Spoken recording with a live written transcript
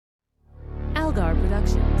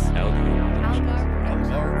Productions.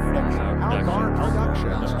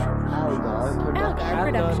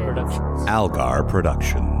 Algar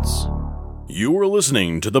Productions. You are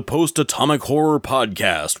listening to the Post-Atomic Horror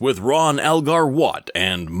Podcast with Ron Algar Watt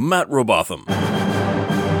and Matt Robotham.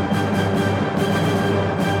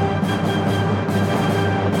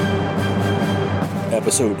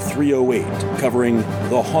 Episode 308, covering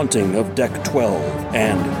The Haunting of Deck 12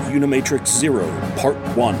 and Unimatrix 0, Part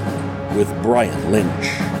 1, with Brian Lynch.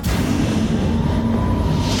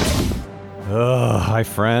 Hi,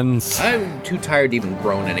 friends. I'm too tired to even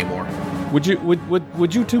groan anymore. Would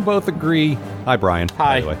you two both agree? Hi, Brian.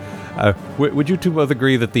 Hi. By the way. Would you two both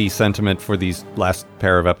agree that the sentiment for these last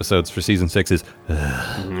pair of episodes for season 6 is?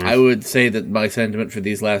 I would say that my sentiment for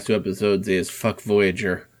these last two episodes is fuck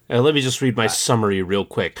Voyager. Let me just read my summary real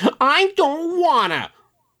quick. I don't wanna.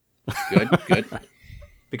 Good.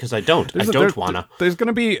 Because I don't wanna. There's going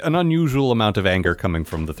to be an unusual amount of anger coming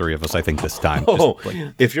from the three of us, I think, this time.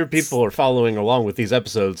 If your people are following along with these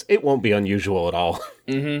episodes, it won't be unusual at all.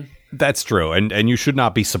 Mm-hmm. That's true, and you should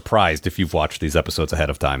not be surprised if you've watched these episodes ahead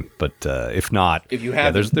of time. But if not, if you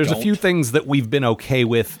have, there's a few things that we've been okay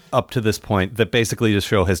with up to this point that basically the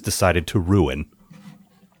show has decided to ruin.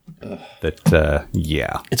 It's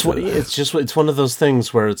one of those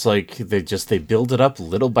things where it's like they build it up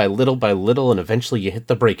little by little by little, and eventually you hit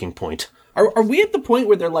the breaking point. Are we at the point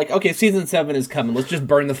where they're like, okay, season 7 is coming, let's just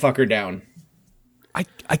burn the fucker down? I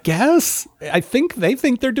guess. I think they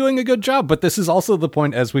think they're doing a good job, but this is also the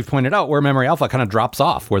point, as we've pointed out, where Memory Alpha kind of drops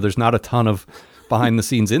off, where there's not a ton of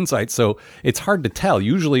behind-the-scenes insight, so it's hard to tell.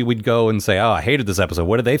 Usually we'd go and say, oh, I hated this episode.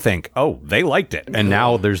 What did they think? Oh, they liked it. And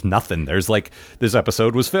now there's nothing. There's like, this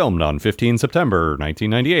episode was filmed on 15 September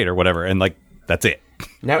 1998 or whatever, and like, that's it.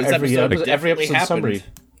 Now every episode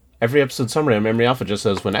summary on Memory Alpha just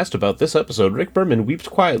says, when asked about this episode, Rick Berman wept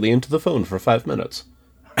quietly into the phone for 5 minutes.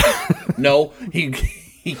 No, he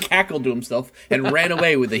cackled to himself and ran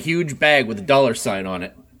away with a huge bag with a $sign on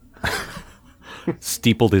it.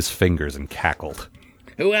 Steepled his fingers and cackled.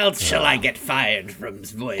 Who else shall I get fired from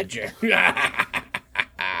Voyager?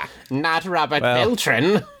 Not Robert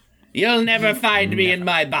Beltran. You'll never find me in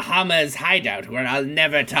my Bahamas hideout where I'll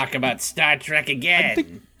never talk about Star Trek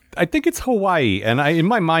again. I think it's Hawaii, and in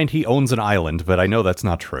my mind he owns an island, but I know that's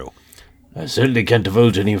not true. I certainly can't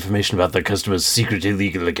divulge any information about the customer's secret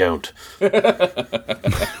illegal account.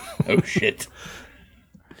 Oh, shit.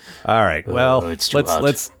 All right, well, it's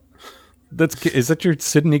let's is that your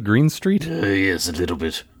Sydney Greenstreet? Yes, a little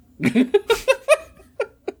bit.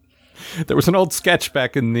 There was an old sketch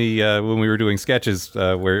back in the when we were doing sketches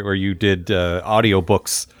where you did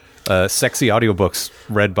audiobooks, sexy audiobooks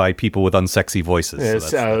read by people with unsexy voices.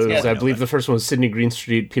 Yes, so I believe the first one was Sydney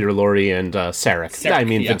Greenstreet, Peter Lorre, and Sarek.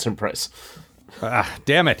 Vincent Price.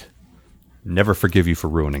 Damn it. Never forgive you for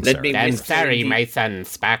ruining Sarek. I'm sorry, my son,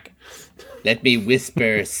 Spock. Let me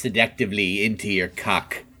whisper seductively into your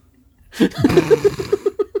cock.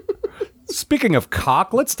 Speaking of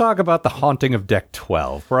cock, let's talk about The Haunting of Deck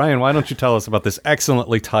 12. Brian, why don't you tell us about this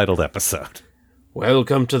excellently titled episode?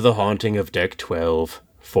 Welcome to The Haunting of Deck 12,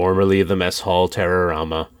 formerly the Mess Hall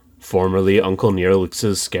Terrorama, formerly Uncle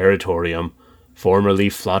Neelix's Scaratorium, formerly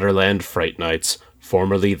Flotterland Fright Nights,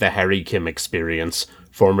 formerly the Harry Kim Experience,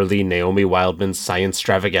 formerly Naomi Wildman's Science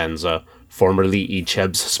Stravaganza, formerly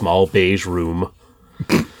Icheb's Small Beige Room.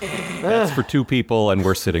 That's for two people, and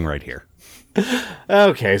we're sitting right here.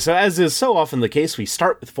 Okay, so as is so often the case, we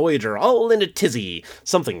start with Voyager all in a tizzy.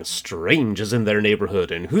 Something strange is in their neighborhood,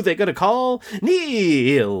 and who they gonna call?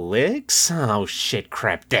 Neelix? Oh shit,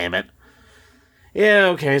 crap, damn it. Yeah,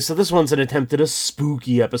 okay, so this one's an attempt at a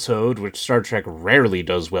spooky episode, which Star Trek rarely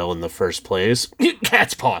does well in the first place.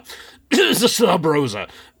 Cat's paw! The Sub Rosa!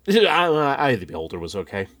 Eye of the Beholder was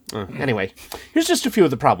okay. Anyway, here's just a few of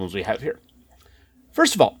the problems we have here.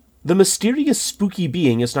 First of all, the mysterious spooky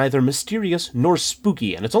being is neither mysterious nor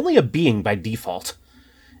spooky, and it's only a being by default.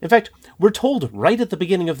 In fact, we're told right at the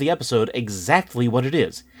beginning of the episode exactly what it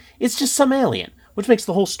is. It's just some alien, which makes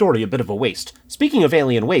the whole story a bit of a waste. Speaking of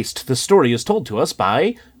alien waste, the story is told to us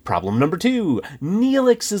by problem number 2.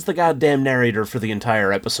 Neelix is the goddamn narrator for the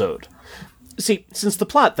entire episode. See, since the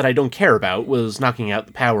plot that I don't care about was knocking out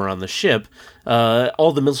the power on the ship,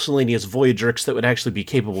 all the miscellaneous Voyagers that would actually be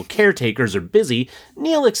capable caretakers are busy,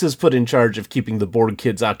 Neelix is put in charge of keeping the Borg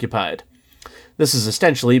kids occupied. This is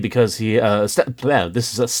ostensibly because he has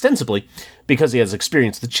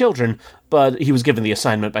experienced the children, but he was given the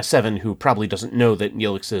assignment by Seven, who probably doesn't know that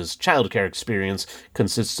Neelix's childcare experience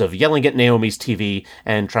consists of yelling at Naomi's TV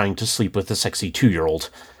and trying to sleep with a sexy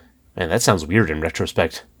 2-year-old. And that sounds weird in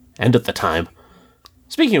retrospect, and at the time.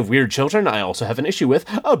 Speaking of weird children, I also have an issue with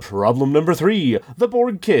problem number 3, the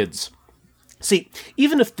Borg kids. See,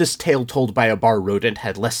 even if this tale told by a bar rodent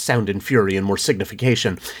had less sound and fury and more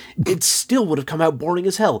signification, it still would have come out boring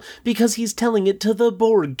as hell, because he's telling it to the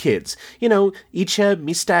Borg kids. You know, Icha,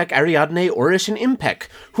 Mistak, Ariadne, Orish, and Impek,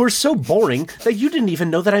 who are so boring that you didn't even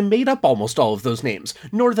know that I made up almost all of those names,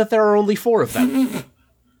 nor that there are only 4 of them.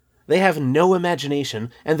 They have no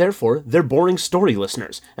imagination, and therefore, they're boring story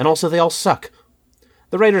listeners, and also they all suck.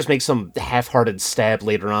 The writers make some half-hearted stab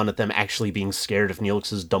later on at them actually being scared of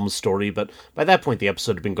Neelix's dumb story, but by that point the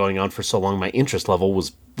episode had been going on for so long my interest level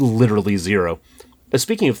was literally 0.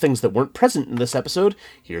 Speaking of things that weren't present in this episode,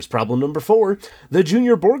 here's problem number 4. The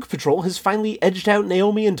Junior Borg Patrol has finally edged out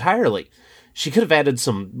Naomi entirely. She could have added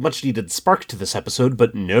some much-needed spark to this episode,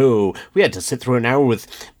 but no, we had to sit through an hour with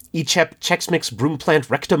Echep, Chex Mix, Broomplant,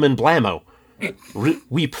 Rectum, and Blammo.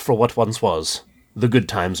 Weep for what once was. The good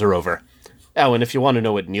times are over. Oh, and if you want to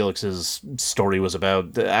know what Neelix's story was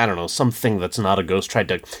about, I don't know, something that's not a ghost tried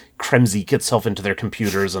to Kremzik itself into their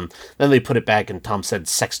computers, and then they put it back and Tom said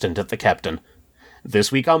sextant at the captain.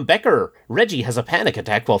 This week on Becker, Reggie has a panic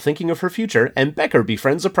attack while thinking of her future, and Becker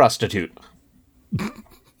befriends a prostitute.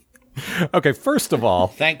 Okay, first of all,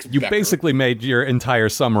 Thanks, you Becker. basically made your entire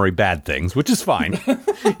summary bad things, which is fine.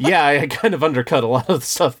 Yeah, I kind of undercut a lot of the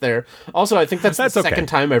stuff there. Also, I think that's the okay. second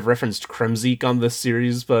time I've referenced Kremzik on this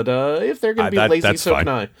series, but if they're going to be lazy, that's so fine.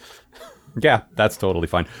 can I. Yeah, that's totally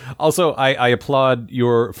fine. Also, I applaud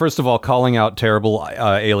your, first of all, calling out terrible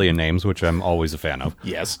alien names, which I'm always a fan of.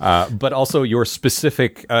 Yes. But also your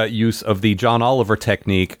specific use of the John Oliver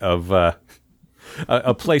technique of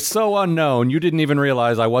a place so unknown you didn't even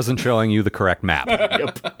realize I wasn't showing you the correct map.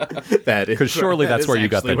 Yep. That is. 'Cause surely that's is where you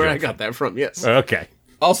got actually that where I joke got that from, yes. Okay.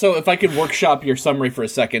 Also, if I could workshop your summary for a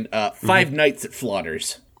second, 5 nights at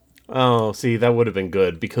Flotters. Oh, see, that would have been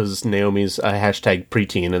good, because Naomi's a hashtag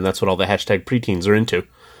preteen, and that's what all the hashtag preteens are into.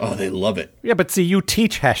 Oh, they love it. Yeah, but see, you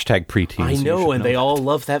teach hashtag preteens. I so you know, should and they all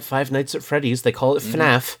love that Five Nights at Freddy's. They call it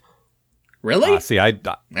FNAF. Really? See,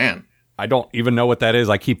 Man. I don't even know what that is.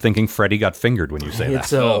 I keep thinking Freddy got fingered when you say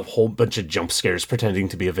It's that. a whole bunch of jump scares pretending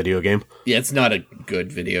to be a video game. Yeah, it's not a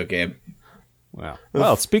good video game. Wow.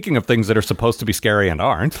 Well, speaking of things that are supposed to be scary and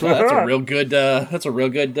aren't, Well, that's a real good.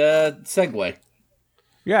 Segue.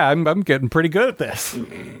 yeah, I'm getting pretty good at this.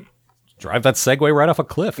 Drive that Segway right off a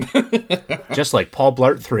cliff. Just like Paul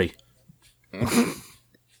Blart 3.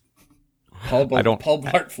 Paul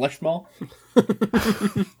Blart Fleshmall.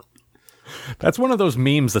 That's one of those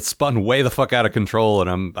memes that spun way the fuck out of control,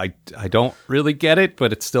 and I don't really get it,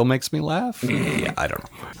 but it still makes me laugh. Yeah, I don't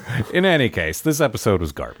know. In any case, this episode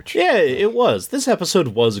was garbage. Yeah, it was. This episode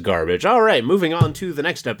was garbage. All right, moving on to the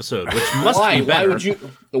next episode, which must be better.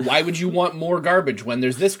 Why would you want more garbage when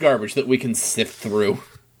there's this garbage that we can sift through?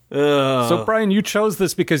 So, Brian, you chose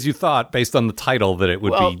this because you thought, based on the title, that it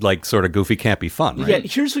would be like sort of goofy, campy fun, right? Yeah,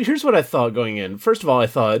 here's what I thought going in. First of all, I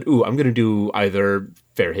thought, I'm going to do either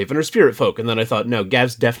Fairhaven or Spirit Folk. And then I thought, no,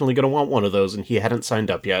 Gav's definitely going to want one of those, and he hadn't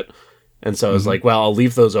signed up yet. And so I was like, well, I'll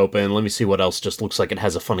leave those open. Let me see what else just looks like it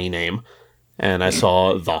has a funny name. And I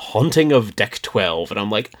saw The Haunting of Deck 12, and I'm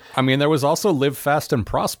like... I mean, there was also Live Fast and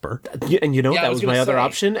Prosper. And you know, Yeah, I that was was gonna my other say.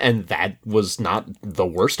 option, and that was not the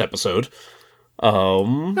worst episode.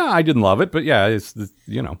 No, I didn't love it, but yeah, it's,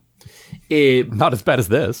 not as bad as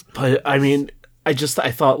this. But, I mean, I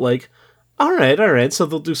thought, like, all right, so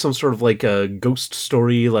they'll do some sort of, like, a ghost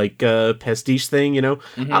story, like, pastiche thing, you know?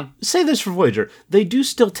 Say this for Voyager. They do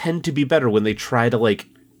still tend to be better when they try to, like,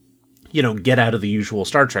 get out of the usual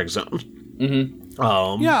Star Trek zone.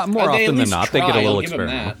 Yeah, more They at often than least not, try. they get a little I'll give 'em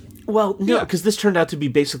experimental. that. Well, no, because this turned out to be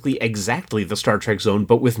basically exactly the Star Trek zone,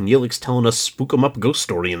 but with Neelix telling a spook 'em up ghost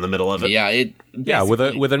story in the middle of it. Yeah, Yeah,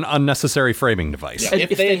 with an unnecessary framing device. Yeah,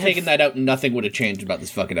 if they had had taken that out, nothing would have changed about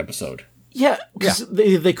this fucking episode. Yeah, because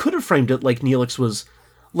they could have framed it like Neelix was...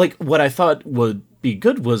 Like, what I thought would be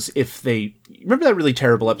good was if they... Remember that really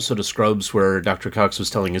terrible episode of Scrubs where Dr. Cox was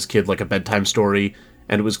telling his kid, like, a bedtime story,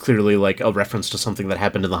 and it was clearly, like, a reference to something that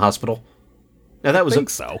happened in the hospital? Now, that was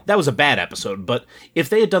that was a bad episode, but if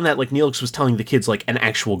they had done that, like, Neelix was telling the kids, like, an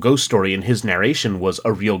actual ghost story, and his narration was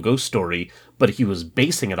a real ghost story, but he was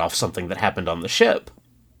basing it off something that happened on the ship,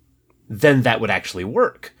 then that would actually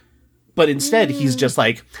work. But instead, he's just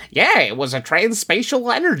like, yeah, it was a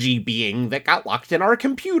transspatial energy being that got locked in our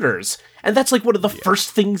computers. And that's, like, one of the first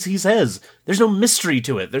things he says. There's no mystery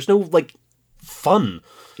to it. There's no, like, fun.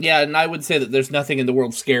 Yeah, and I would say that there's nothing in the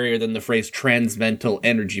world scarier than the phrase transmental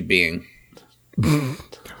energy being.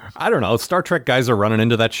 I don't know. Star Trek guys are running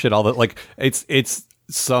into that shit all the like. It's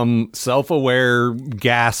some self-aware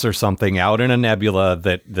gas or something out in a nebula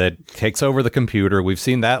that takes over the computer. We've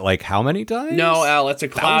seen that like how many times? No, Al, it's a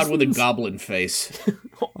cloud Thousands? with a goblin face.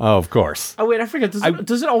 Oh, of course. Oh, wait, I forget.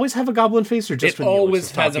 Does it always have a goblin face or just It when Neelix always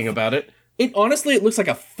is has talking about it? It honestly, it looks like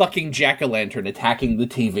a fucking jack-o'-lantern attacking the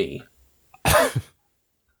TV.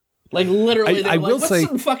 Like, literally, I will what's say-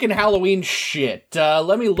 some fucking Halloween shit?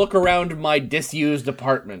 Let me look around my disused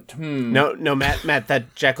apartment. No, Matt,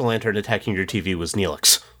 that jack-o'-lantern attacking your TV was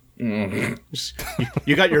Neelix.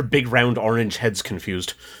 You got your big round orange heads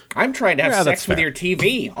confused. I'm trying to have Yeah, sex that's with fair. your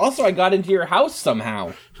TV. Also, I got into your house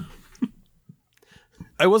somehow.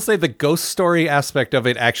 I will say the ghost story aspect of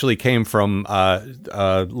it actually came from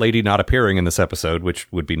lady not appearing in this episode,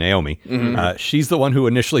 which would be Naomi. She's the one who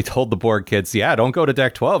initially told the Borg kids, yeah, don't go to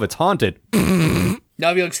Deck 12, it's haunted.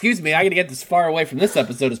 Now, if you'll excuse me, I gotta get as far away from this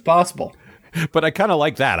episode as possible. But I kind of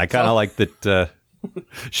like that. I kind of like that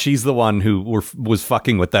she's the one who was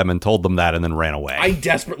fucking with them and told them that and then ran away. I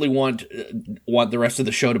desperately want the rest of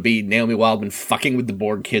the show to be Naomi Wildman fucking with the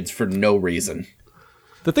Borg kids for no reason.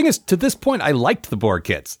 The thing is, to this point, I liked the Borg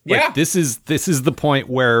kids. Yeah. Like, this is the point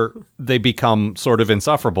where they become sort of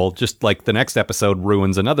insufferable, just like the next episode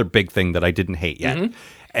ruins another big thing that I didn't hate yet.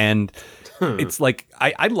 And it's like,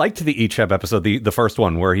 I liked the Icheb episode, the first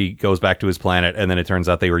one, where he goes back to his planet, and then it turns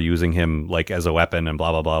out they were using him, like, as a weapon and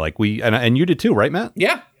blah, blah, blah. Like, and you did too, right, Matt?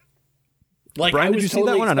 Yeah. Like, Brian, did you see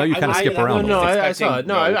that one? I know you kind of skip around. No, I expecting- saw it.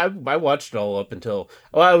 No, I watched it all up until.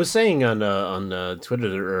 Well, I was saying on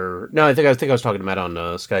Twitter, or no, I think I was talking to Matt on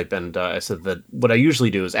Skype, and I said that what I usually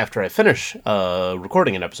do is after I finish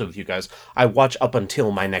recording an episode with you guys, I watch up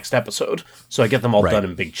until my next episode, so I get them all done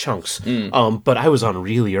in big chunks. But I was on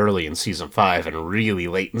really early in season 5 and really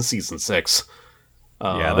late in season 6.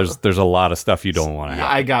 Yeah, there's a lot of stuff you don't want to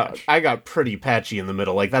have. I got pretty patchy in the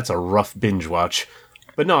middle. Like, that's a rough binge watch.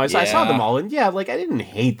 But no, I saw them all, and yeah, like, I didn't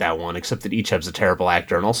hate that one, except that Icheb's a terrible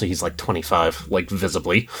actor, and also he's like 25, like,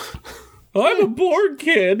 visibly. I'm a Borg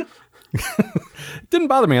kid. Didn't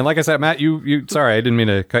bother me. And like I said, Matt, you sorry, I didn't mean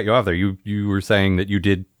to cut you off there. You were saying that you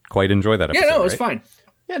did quite enjoy that episode. Yeah, no, it was right? fine.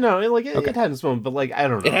 Yeah, no, it had its moment, but, like, I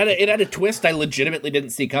don't know. It had a twist I legitimately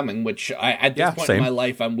didn't see coming, which at this point same. in my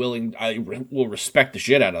life, I will respect the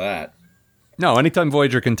shit out of that. No, anytime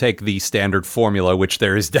Voyager can take the standard formula, which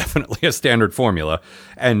there is definitely a standard formula,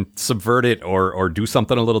 and subvert it or do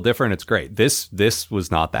something a little different, it's great. This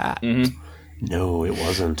was not that. No, it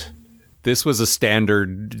wasn't. This was a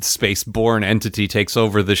standard space-born entity takes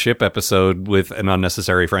over the ship episode with an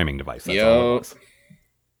unnecessary framing device. That's all it was.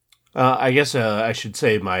 I guess I should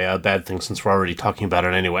say my bad thing, since we're already talking about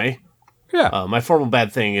it anyway. Yeah. My formal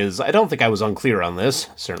bad thing is, I don't think I was unclear on this,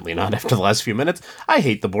 certainly not after the last few minutes. I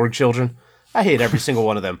hate the Borg children. I hate every single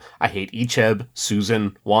one of them. I hate Icheb,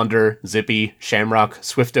 Susan, Wander, Zippy, Shamrock,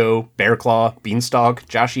 Swifto, Bearclaw, Beanstalk,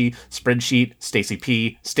 Joshi, Spreadsheet, Stacy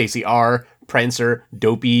P, Stacy R, Prancer,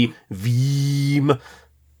 Dopey, Veem.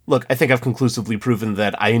 Look, I think I've conclusively proven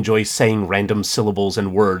that I enjoy saying random syllables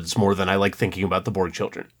and words more than I like thinking about the Borg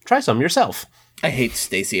children. Try some yourself. I hate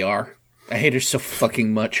Stacey R. I hate her so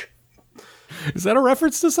fucking much. Is that a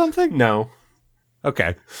reference to something? No.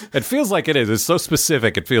 Okay. It feels like it is. It's so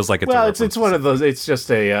specific, it feels like it's a Well, reference it's one of those, it's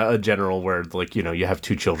just a general word, like, you know, you have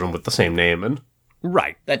two children with the same name, and...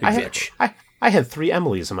 Right. That bitch. I had 3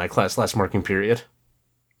 Emilys in my class last marking period.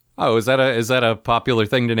 Oh, is that a popular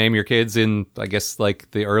thing to name your kids in, I guess,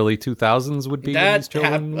 like the early 2000s would be? when these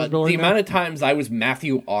children were The born amount now? of times I was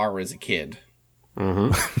Matthew R as a kid.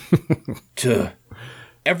 To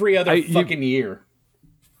every other fucking year.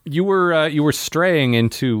 You were straying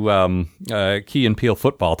into Key and Peele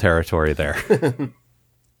football territory there.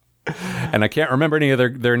 And I can't remember any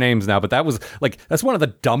of their names now, but that's one of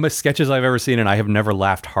the dumbest sketches I've ever seen, and I have never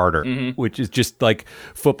laughed harder, which is just like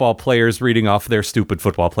football players reading off their stupid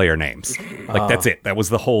football player names. Like, that's it. That was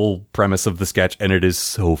the whole premise of the sketch, and it is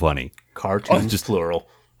so funny. Cartoons, just plural.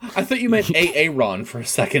 I thought you meant A.A. Ron for a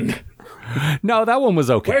second. No, that one was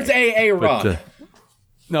okay. Where's A.A. Ron? But,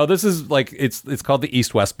 no, this is like, it's called the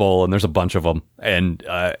East-West Bowl, and there's a bunch of them, and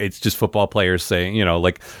it's just football players saying, you know,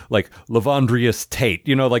 like Lavondrius Tate,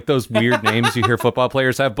 you know, like those weird names you hear football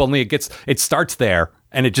players have, but only it starts there,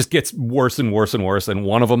 and it just gets worse and worse and worse, and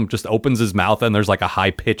one of them just opens his mouth, and there's like a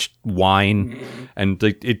high-pitched whine, and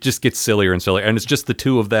it just gets sillier and sillier, and it's just the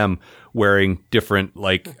two of them wearing different,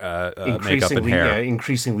 like, makeup and hair. Yeah,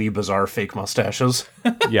 increasingly bizarre fake mustaches.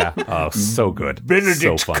 Yeah. Oh, so good. Benedict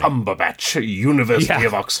so funny. Cumberbatch, University Yeah.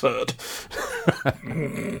 of Oxford.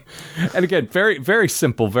 And again, very, very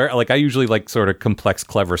simple. Very, like, I usually like sort of complex,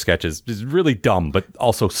 clever sketches. It's really dumb, but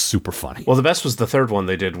also super funny. Well, the best was the third one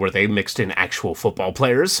they did, where they mixed in actual football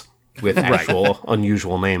players with actual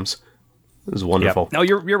unusual names. It was wonderful. No,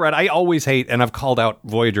 you're right. I always hate, and I've called out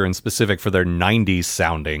Voyager in specific for their 90s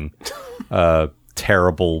sounding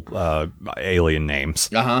terrible alien names.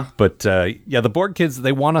 But the Borg kids,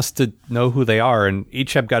 they want us to know who they are, and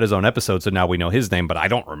each have got his own episode, so now we know his name, but I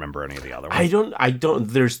don't remember any of the other ones. I don't.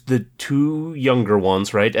 There's the two younger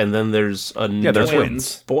ones, right? And then there's they're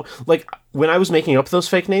twins. Like, when I was making up those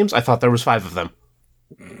fake names, I thought there was 5 of them.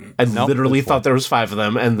 I literally thought there was 5 of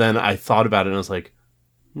them, and then I thought about it, and I was like,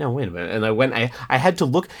 no, wait a minute. And I had to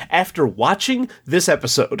look, after watching this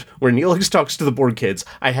episode where Neelix talks to the Borg kids,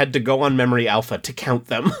 I had to go on Memory Alpha to count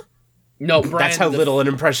them. No, Brian. That's how little an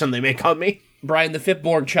impression they make on me. Brian, the 5th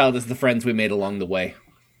Borg child is the friends we made along the way.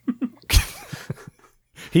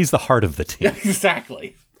 He's the heart of the team.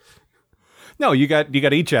 Exactly. No, you got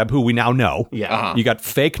Ichab, who we now know. Yeah. You got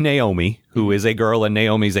fake Naomi, who is a girl in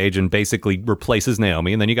Naomi's age and basically replaces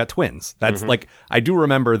Naomi, and then you got twins. That's like, I do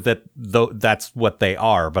remember that that's what they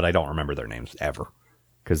are, but I don't remember their names ever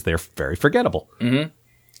because they're very forgettable.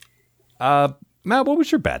 Matt, what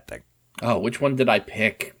was your bad thing? Oh, which one did I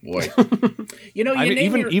pick? Boy,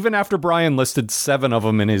 even after Brian listed 7 of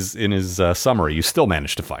them in his summary, you still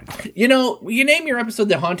managed to find them. You name your episode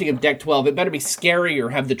 "The Haunting of Deck 12." It better be scary or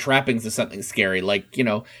have the trappings of something scary, like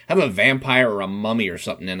have a vampire or a mummy or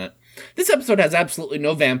something in it. This episode has absolutely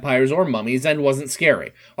no vampires or mummies and wasn't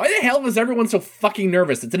scary. Why the hell was everyone so fucking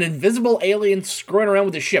nervous? It's an invisible alien screwing around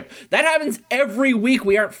with a ship. That happens every week.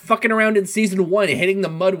 We aren't fucking around in season 1 hitting the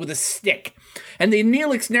mud with a stick. And the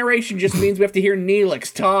Neelix narration just means we have to hear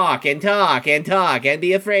Neelix talk and talk and talk and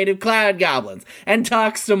be afraid of cloud goblins and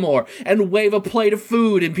talk some more and wave a plate of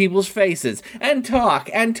food in people's faces and talk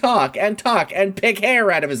and talk and talk and pick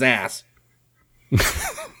hair out of his ass.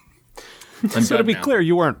 So to be clear,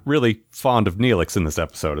 you weren't really fond of Neelix in this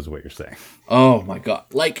episode, is what you're saying. Oh my god.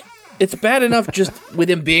 Like, it's bad enough just with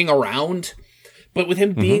him being around, but with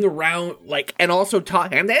him being around, like, and also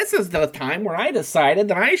talking. And this is the time where I decided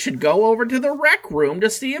that I should go over to the rec room to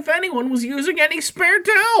see if anyone was using any spare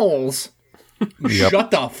towels. Yep. Shut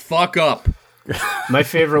the fuck up. My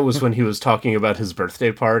favorite was when he was talking about his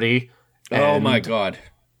birthday party. Oh my god.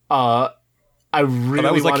 I really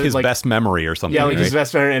that was like wanted, his best memory or something. Yeah, like right? his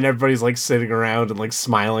best memory, and everybody's like sitting around and like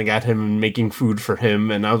smiling at him and making food for him.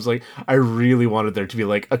 And I was like, I really wanted there to be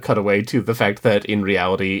like a cutaway to the fact that in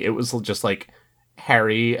reality it was just like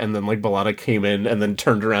Harry, and then like B'Elanna came in and then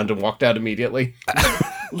turned around and walked out immediately.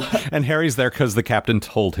 And Harry's there because the captain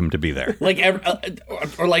told him to be there. Like,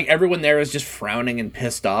 or like everyone there is just frowning and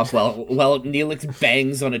pissed off while Neelix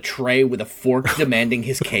bangs on a tray with a fork demanding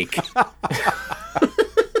his cake. I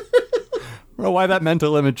don't know why that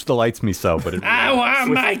mental image delights me so, but I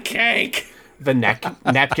want my cake! The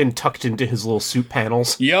napkin tucked into his little suit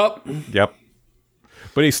panels. Yep.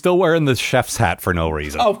 But he's still wearing the chef's hat for no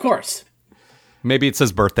reason. Oh, of course. Maybe it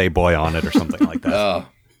says birthday boy on it or something like that.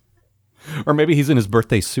 Or maybe he's in his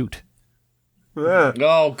birthday suit.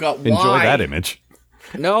 Oh, God, why? Enjoy that image.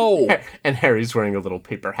 No. And Harry's wearing a little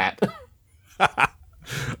paper hat.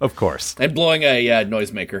 Of course. And blowing a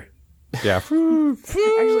noisemaker. Yeah.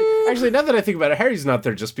 Actually, now that I think about it, Harry's not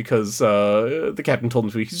there just because the captain told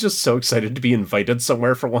him to. He's just so excited to be invited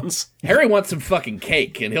somewhere for once. Harry wants some fucking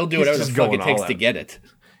cake, and he'll do whatever the fuck it takes to get it.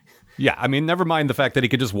 Yeah, I mean, never mind the fact that he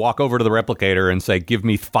could just walk over to the replicator and say, give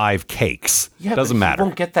me 5 cakes. Yeah, doesn't matter. He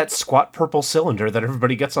won't get that squat purple cylinder that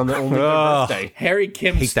everybody gets on their only birthday. Harry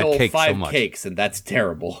Kim Hate that stole cake 5 so much. cakes, and that's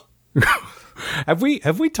terrible. Have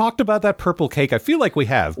we talked about that purple cake? I feel like we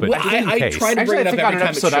have, but Well, just in I case. tried to bring it up on every an time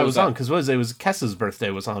it episode I was shows up. on, because it was Kessa's birthday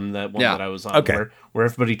was on that one Yeah. that I was on, Okay. where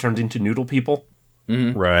everybody turned into noodle people.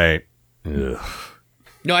 Right. Ugh.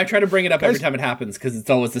 No, I try to bring it up every time it happens, because it's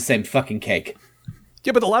always the same fucking cake.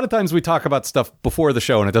 Yeah, but a lot of times we talk about stuff before the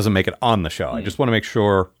show and it doesn't make it on the show. I just want to make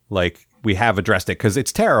sure, like, we have addressed it because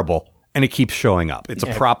it's terrible and it keeps showing up. It's a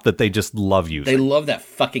prop that they just love using. They love that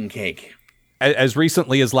fucking cake. As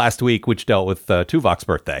recently as last week, which dealt with Tuvok's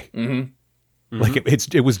birthday. Like,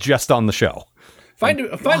 it was just on the show. Find a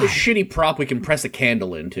shitty prop we can press a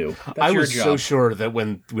candle into. That's I your was job. so sure that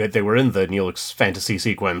when they were in the Neelix fantasy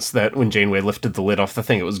sequence, that when Janeway lifted the lid off the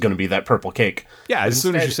thing, it was going to be that purple cake. Yeah, as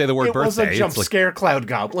soon as you say the word it was birthday, a jump it's like, scare cloud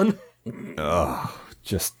goblin. well,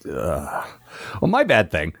 my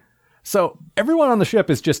bad thing. So everyone on the ship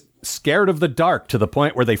is just scared of the dark to the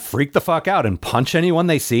point where they freak the fuck out and punch anyone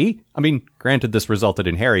they see. I mean, granted, this resulted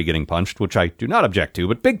in Harry getting punched, which I do not object to,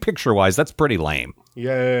 but big picture-wise, that's pretty lame.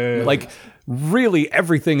 Yeah. Like, really,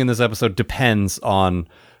 everything in this episode depends on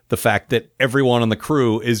the fact that everyone on the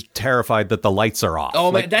crew is terrified that the lights are off. Oh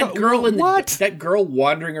like, man, that girl what? that girl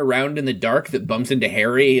wandering around in the dark that bumps into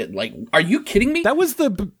Harry. Like, are you kidding me? That was the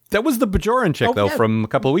Bajoran chick, though, yeah. from a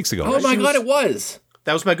couple of weeks ago. Oh my god, it was.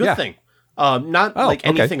 That was my good Yeah. thing. Not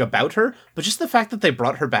anything about her, but just the fact that they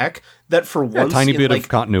brought her back, that for once, a tiny bit of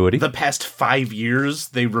continuity. The past 5 years,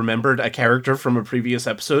 they remembered a character from a previous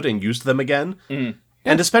episode and used them again. Mm.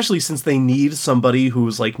 And especially since they need somebody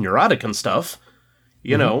who's, like, neurotic and stuff,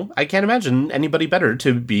 you know, I can't imagine anybody better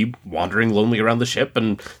to be wandering lonely around the ship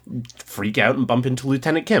and freak out and bump into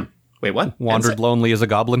Lieutenant Kim. Wait, what? Wandered lonely as a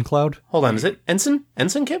goblin cloud? Hold on, is it Ensign?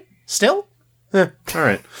 Ensign Kim? Still? All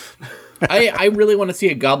right. I really want to see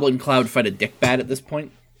a goblin cloud fight a dick bat at this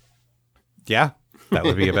point. Yeah, that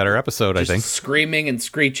would be a better episode, I think. Screaming and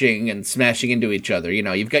screeching and smashing into each other. You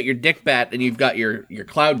know, you've got your dick bat and you've got your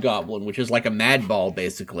cloud goblin, which is like a mad ball,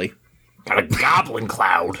 basically. Got a goblin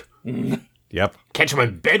cloud. Yep. Catch him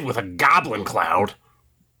in bed with a goblin cloud.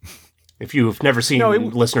 If you've never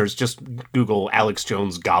seen listeners, just Google Alex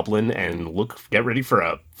Jones Goblin and get ready for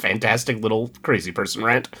a fantastic little crazy person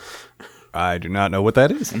rant. I do not know what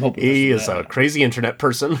that is. He is a crazy internet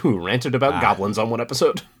person who ranted about goblins on one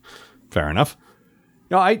episode. Fair enough.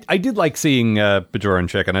 No, I did like seeing Bajoran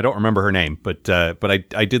chick, and I don't remember her name, but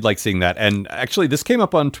I did like seeing that. And actually, this came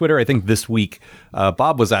up on Twitter, I think, this week.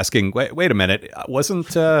 Bob was asking, wait a minute,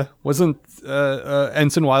 wasn't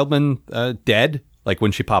Ensign Wildman dead? Like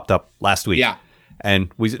when she popped up last week. Yeah.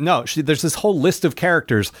 And there's this whole list of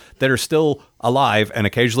characters that are still alive, and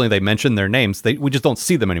occasionally they mention their names. We just don't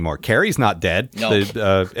see them anymore. Carrie's not dead. No.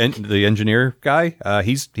 The engineer guy,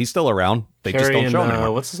 he's still around. They Carrie just don't show him and,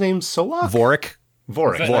 anymore. what's his name? Solak? Vorik,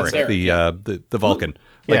 Vorik. the Vulcan.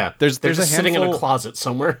 Yeah. There's They're a just sitting in a handful- closet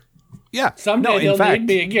somewhere. Yeah. Someday in they'll fact, need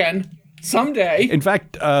me again. Someday. In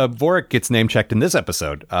fact, Vorik gets name checked in this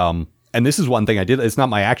episode. And this is one thing I did. It's not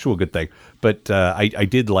my actual good thing, but I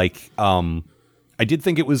did like. I did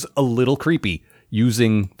think it was a little creepy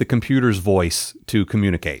using the computer's voice to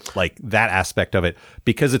communicate, like that aspect of it,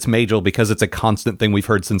 because it's Majel, because it's a constant thing we've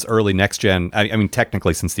heard since early Next Gen. I mean,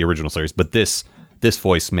 technically since the original series, but this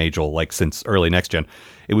voice Majel, like since early Next Gen,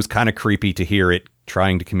 it was kind of creepy to hear it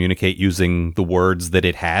trying to communicate using the words that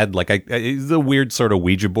it had. Like it's a weird sort of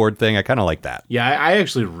Ouija board thing. I kind of like that. Yeah, I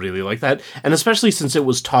actually really like that. And especially since it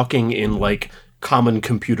was talking in like common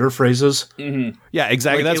computer phrases. Mm-hmm. Yeah,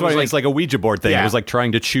 exactly. Like, that's why it's like a Ouija board thing. Yeah. It was like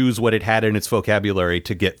trying to choose what it had in its vocabulary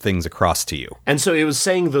to get things across to you. And so it was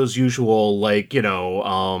saying those usual, like,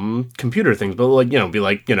 computer things, but like, be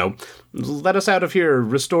like, let us out of here,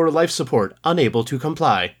 restore life support, unable to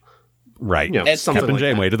comply. Right. It's something Captain like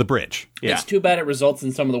Janeway that. to the bridge. Yeah. It's too bad it results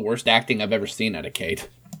in some of the worst acting I've ever seen out of Kate.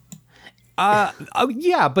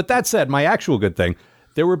 Yeah, but that said, my actual good thing,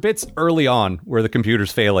 there were bits early on where the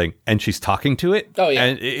computer's failing and she's talking to it. Oh, yeah.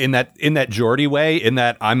 And in that Geordie way, in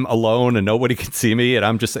that I'm alone and nobody can see me, and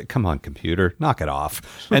I'm just like, come on, computer, knock it off.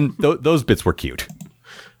 And those bits were cute.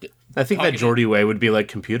 I think that Geordie way would be like,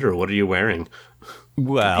 computer, what are you wearing?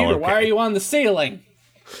 Well, Peter, okay. why are you on the ceiling?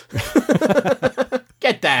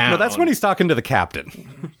 Get down. No, that's when he's talking to the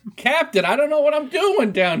captain. Captain, I don't know what I'm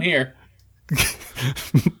doing down here.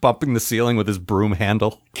 Bumping the ceiling with his broom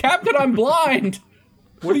handle. Captain, I'm blind.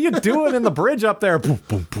 What are you doing in the bridge up there? Boom,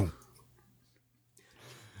 boom, boom.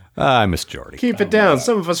 I miss Geordie. Keep it down.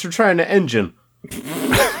 Some of us are trying to engine.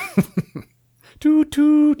 Toot,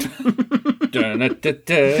 toot.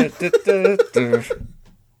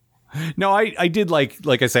 No, I did like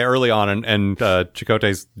I say early on, and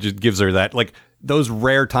Chakotay just gives her that, like, those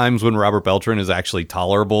rare times when Robert Beltran is actually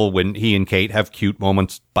tolerable, when he and Kate have cute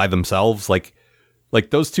moments by themselves, like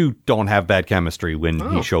those two don't have bad chemistry when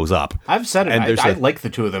he shows up. I've said it. And I like the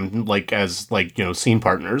two of them, like, as, like, scene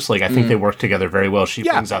partners. Like, I think they work together very well. She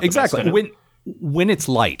brings out the exactly. best in him. When it's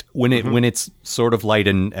light, when it's sort of light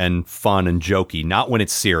and fun and jokey, not when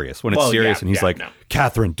it's serious. When it's serious and he's like, no.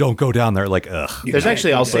 Catherine, don't go down there. Like, ugh. There's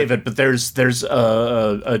actually, I'll save it, but there's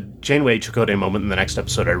a Janeway Chakotay moment in the next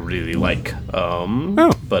episode I really like.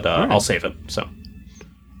 But I'll save it. So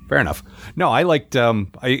Fair enough. No, I liked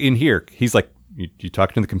in here. He's like, you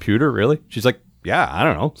talking to the computer, really? She's like, yeah, I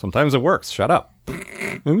don't know. Sometimes it works. Shut up.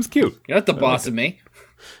 It was cute. You're not the boss of me.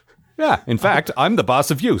 Yeah, in fact, I'm the boss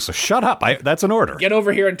of you, so shut up. That's an order. Get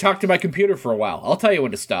over here and talk to my computer for a while. I'll tell you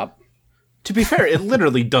when to stop. to be fair, it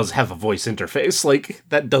literally does have a voice interface. Like,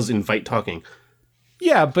 that does invite talking.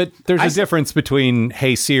 Yeah, but there's a difference between,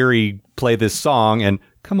 hey, Siri, play this song, and,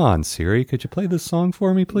 come on, Siri, could you play this song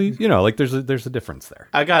for me, please? You know, like, there's a difference there.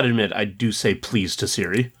 I gotta admit, I do say please to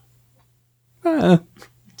Siri.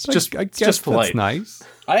 It's just polite. That's nice.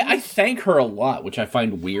 I thank her a lot, which I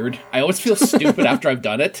find weird. I always feel stupid after I've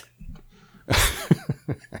done it.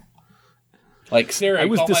 Like, Siri, I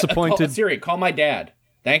was disappointed. Siri, call my dad.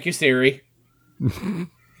 Thank you, Siri.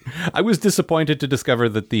 I was disappointed to discover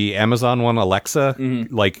that the Amazon one, Alexa,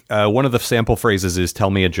 one of the sample phrases is "tell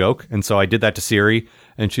me a joke," and so I did that to Siri,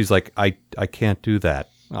 and she's like, "I can't do that."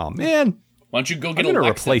 Oh man! Why don't you go get I'm gonna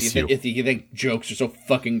Alexa replace if you think jokes are so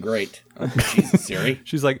fucking great? Oh, Jesus, Siri.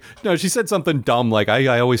 She's like, no, she said something dumb like,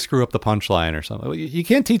 "I always screw up the punchline" or something. Well, you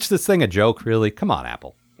can't teach this thing a joke, really. Come on,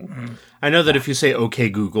 Apple. I know that if you say "Okay,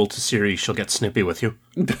 Google" to Siri, she'll get snippy with you.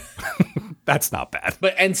 That's not bad.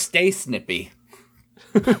 And stay snippy.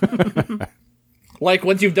 Like,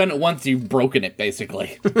 once you've done it once, you've broken it,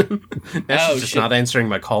 basically. Now she's just not answering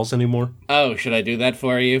my calls anymore. Oh, should I do that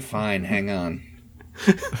for you? Fine, hang on.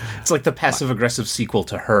 It's like the passive-aggressive sequel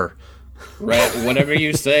to Her. Right, whatever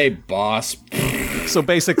you say, boss. So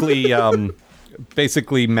basically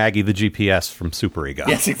Maggie the GPS from Super Ego.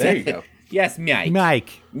 Yes, exactly. There you go. Yes, Mike.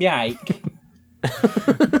 Mike.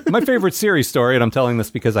 My favorite series story, and I'm telling this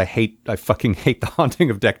because I fucking hate The Haunting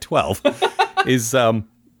of Deck 12, is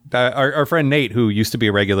our friend Nate, who used to be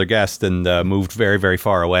a regular guest and moved very, very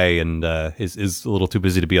far away and is a little too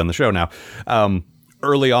busy to be on the show now,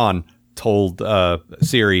 early on told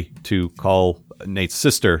Siri to call Nate's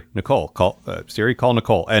sister, Nicole. Siri, call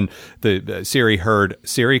Nicole. And the Siri heard,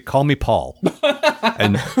 "Siri, call me Paul."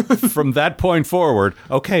 And from that point forward,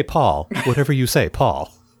 "Okay, Paul, whatever you say,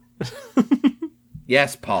 Paul."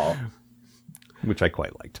 Yes, Paul. Which I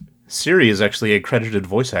quite liked. Siri is actually a credited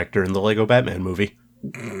voice actor in the Lego Batman movie.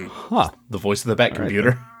 Huh. The voice of the Bat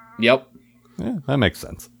computer. Yep. Yeah, that makes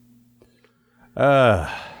sense.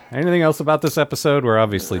 Anything else about this episode? We're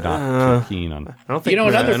obviously not too keen on. I don't think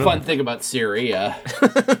another fun thing about Siri.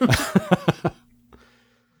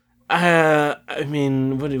 I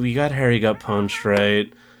mean, we got Harry got punched,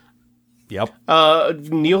 right? Yep.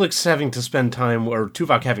 Neelix having to spend time, or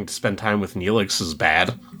Tuvok having to spend time with Neelix is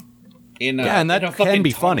bad. And that can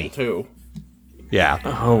be funny too. Yeah.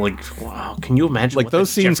 Oh, like, wow! Can you imagine? Like, what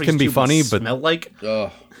those the scenes Jeffries can be tube funny, would but smell like.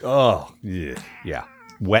 Oh, yeah.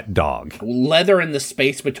 Wet dog. Leather in the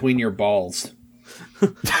space between your balls.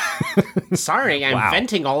 Sorry, I'm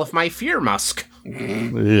venting all of my fear musk.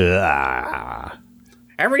 Yeah.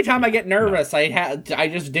 Every time I get nervous, I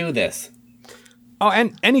just do this. Oh,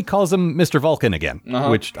 and he calls him Mr. Vulcan again,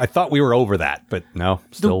 which I thought we were over that, but no,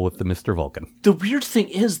 still with the Mr. Vulcan. The weird thing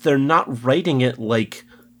is they're not writing it like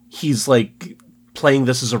he's like playing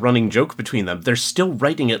this as a running joke between them. They're still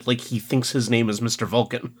writing it like he thinks his name is Mr.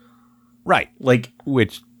 Vulcan. Right. Like,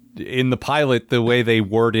 which in the pilot, the way they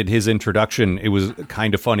worded his introduction, it was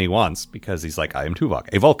kind of funny once because he's like, "I am Tuvok,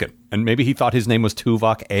 a Vulcan." And maybe he thought his name was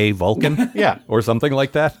Tuvok, a Vulcan. Yeah. Or something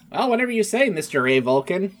like that. Well, whatever you say, Mr. A.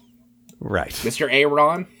 Vulcan. Right. Mr.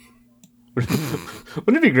 Aaron.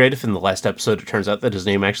 Wouldn't it be great if in the last episode it turns out that his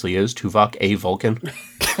name actually is Tuvok, a Vulcan?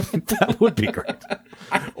 That would be great.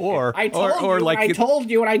 I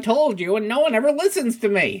told you, and no one ever listens to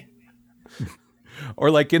me.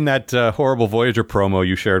 Or like in that horrible Voyager promo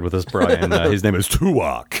you shared with us, Brian, his name is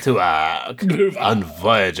Tuvok. Tuvok. On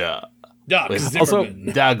Voyager. Doug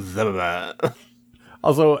Zimmerman. Doug Zimmerman.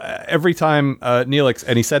 Also, every time Neelix,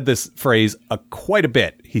 and he said this phrase quite a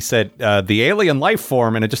bit, he said, "the alien life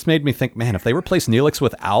form," and it just made me think, man, if they replace Neelix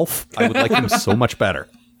with Alf, I would like him so much better.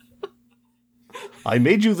 I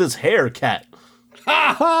made you this hair, cat.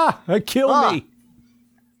 Ha! Kill me!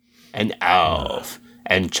 And Alf.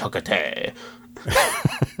 And Chakotay.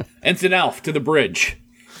 Ensign Alf to the bridge.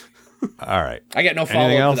 All right. I get no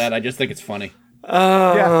follow-up to that. I just think it's funny.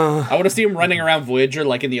 Yeah. I want to see him running around Voyager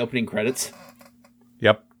like in the opening credits.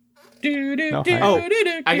 Yep. I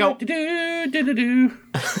go.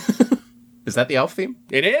 Is that the Alf theme?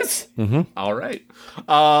 It is? Mm-hmm. All right.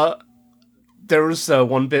 There was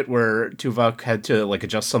one bit where Tuvok had to like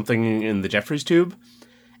adjust something in the Jeffries tube,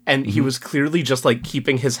 and he was clearly just like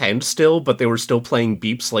keeping his hand still, but they were still playing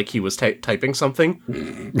beeps like he was typing something.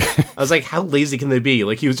 I was like, how lazy can they be?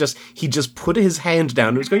 Like he just put his hand down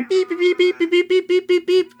and it was going beep beep beep beep beep beep beep beep beep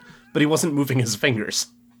beep, but he wasn't moving his fingers.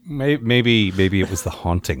 Maybe it was the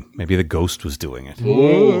haunting. Maybe the ghost was doing it.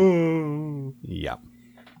 Ooh. Yeah.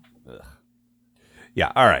 Ugh.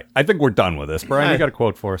 Yeah, all right. I think we're done with this. Brian, you got a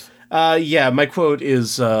quote for us? Yeah, my quote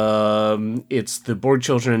is, it's the Borg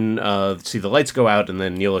children see the lights go out, and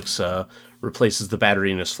then Neelix replaces the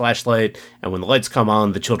battery in his flashlight, and when the lights come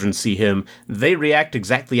on, the children see him. They react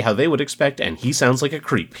exactly how they would expect, and he sounds like a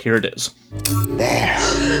creep. Here it is. There.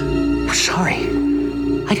 Sorry.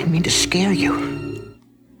 I didn't mean to scare you.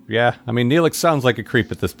 Yeah, I mean, Neelix sounds like a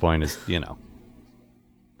creep at this point, is,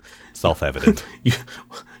 self-evident.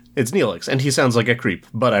 It's Neelix, and he sounds like a creep,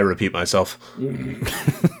 but I repeat myself.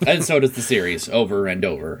 And so does the series, over and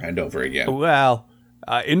over and over again. Well,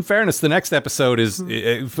 in fairness, the next episode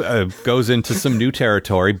goes into some new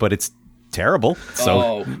territory, but it's terrible.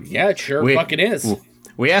 So yeah, it sure fucking is.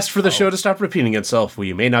 We asked for the show to stop repeating itself.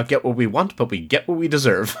 We may not get what we want, but we get what we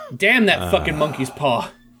deserve. Damn that fucking monkey's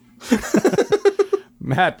paw.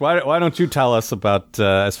 Matt, why don't you tell us about,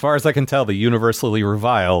 as far as I can tell, the universally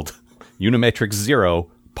reviled Unimatrix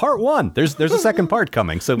Zero Part 1. There's a second part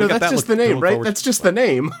coming, so we got that's that just the name, right? That's just the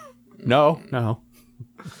name. No.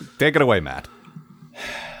 Take it away, Matt.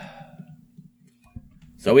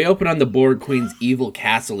 So we open on the Borg Queen's evil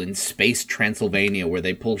castle in space Transylvania, where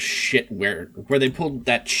they pull shit where they pulled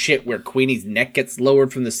that shit where Queenie's neck gets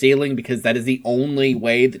lowered from the ceiling because that is the only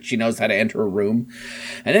way that she knows how to enter a room.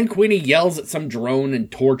 And then Queenie yells at some drone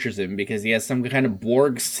and tortures him because he has some kind of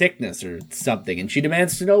Borg sickness or something, and she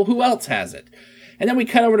demands to know who else has it. And then we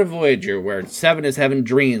cut over to Voyager, where Seven is having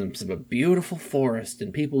dreams of a beautiful forest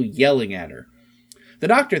and people yelling at her. The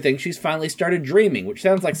Doctor thinks she's finally started dreaming, which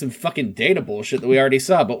sounds like some fucking data bullshit that we already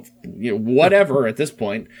saw, but whatever at this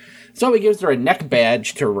point. So he gives her a neck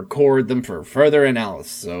badge to record them for further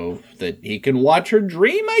analysis, so that he can watch her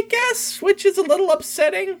dream, I guess, which is a little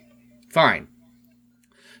upsetting. Fine.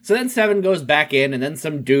 So then Seven goes back in, and then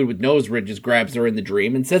some dude with nose ridges grabs her in the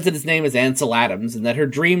dream and says that his name is Ansel Adams, and that her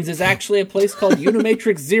dreams is actually a place called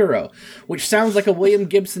Unimatrix Zero, which sounds like a William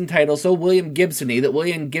Gibson title so William Gibson-y that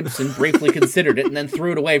William Gibson briefly considered it and then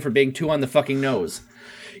threw it away for being too on the fucking nose.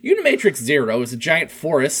 Unimatrix Zero is a giant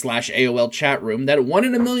forest/AOL chat room that 1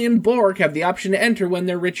 in a million Borg have the option to enter when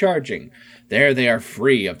they're recharging. There they are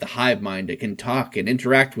free of the hive mind and can talk and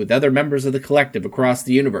interact with other members of the collective across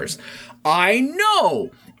the universe. I know!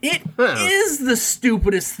 It is the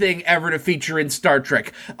stupidest thing ever to feature in Star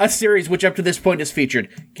Trek, a series which up to this point has featured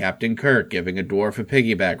Captain Kirk giving a dwarf a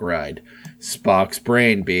piggyback ride, Spock's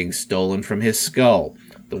brain being stolen from his skull,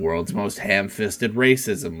 the world's most ham-fisted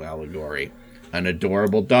racism allegory, an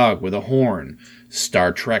adorable dog with a horn,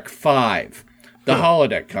 Star Trek V, the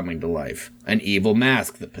holodeck coming to life, an evil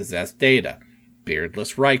mask that possessed Data,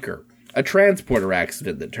 beardless Riker, a transporter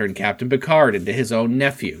accident that turned Captain Picard into his own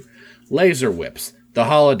nephew, laser whips, the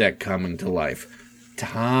holodeck coming to life,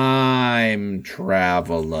 time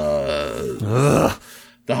travelers, the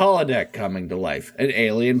holodeck coming to life, an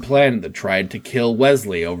alien planet that tried to kill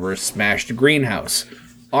Wesley over a smashed greenhouse,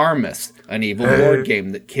 Armus, an evil board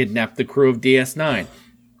game that kidnapped the crew of DS9,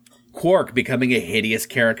 Quark becoming a hideous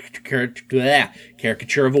caricature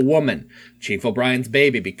of a woman, Chief O'Brien's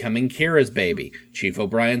baby becoming Kira's baby, Chief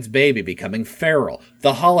O'Brien's baby becoming feral,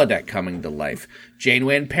 the holodeck coming to life,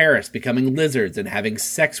 Janeway and Paris becoming lizards and having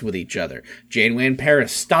sex with each other, Janeway and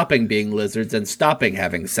Paris stopping being lizards and stopping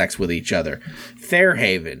having sex with each other,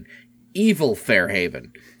 Fairhaven, evil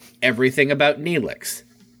Fairhaven, everything about Neelix,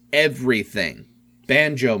 everything,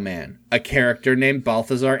 Banjo Man, a character named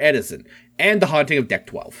Balthazar Edison, and The Haunting of Deck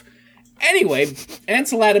 12. Anyway,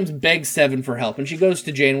 Ansel Adams begs Seven for help, and she goes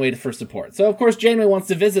to Janeway for support. So, of course, Janeway wants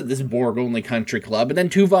to visit this Borg-only country club, and then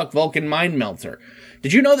Tuvok Vulcan mind melts her.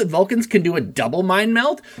 Did you know that Vulcans can do a double mind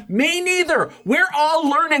melt? Me neither! We're all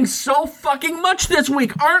learning so fucking much this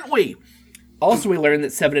week, aren't we? Also, we learned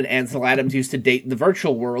that Seven and Ansel Adams used to date in the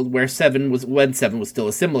virtual world when Seven was still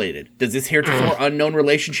assimilated. Does this heretofore unknown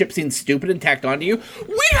relationship seem stupid and tacked onto you?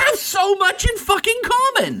 We have so much in fucking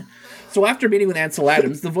common! So after meeting with Ansel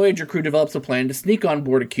Adams, the Voyager crew develops a plan to sneak on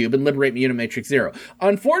board a cube and liberate Unimatrix Zero.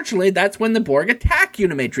 Unfortunately, that's when the Borg attack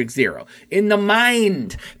Unimatrix Zero. In the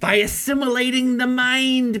mind. By assimilating the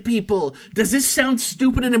mind, people. Does this sound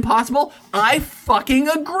stupid and impossible? I fucking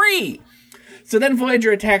agree! So then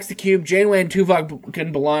Voyager attacks the cube, Janeway and Tuvok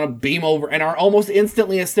and B'Elanna beam over and are almost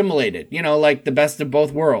instantly assimilated. You know, like the best of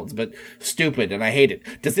both worlds, but stupid, and I hate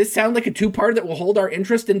it. Does this sound like a two-part that will hold our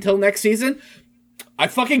interest until next season? I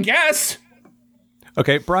fucking guess!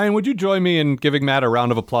 Okay, Brian, would you join me in giving Matt a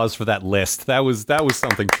round of applause for that list? That was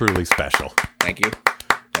something truly special. Thank you.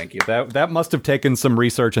 Thank you. That must have taken some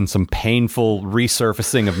research and some painful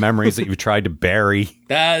resurfacing of memories that you tried to bury.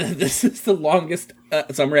 This is the longest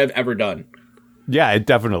summary I've ever done. Yeah, it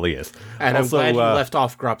definitely is. And also, I'm glad you left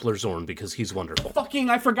off Groppler Zorn because he's wonderful. Fucking,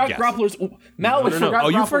 I forgot Groppler's... Mal, I forgot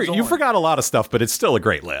Groppler Zorn. You forgot a lot of stuff, but it's still a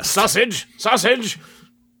great list. Sausage!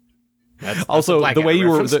 That's also, the way you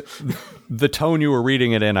were... The tone you were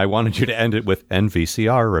reading it in, I wanted you to end it with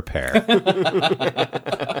NVCR repair.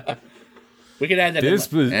 We could add that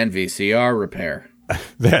NVCR repair.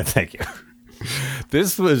 Thank you.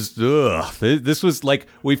 This was like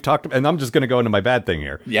we've talked, and I'm just going to go into my bad thing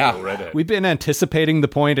here. Yeah. We've been anticipating the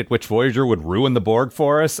point at which Voyager would ruin the Borg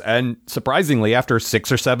for us, and surprisingly, after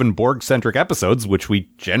 6 or 7 Borg-centric episodes, which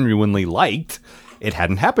we genuinely liked, it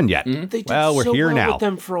hadn't happened yet. Mm-hmm. We're here now. With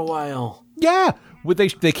them for a while. Yeah.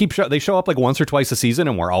 They show up like once or twice a season,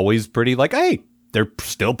 and we're always pretty like, hey, they're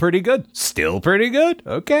still pretty good. Still pretty good.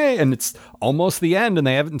 Okay. And it's almost the end and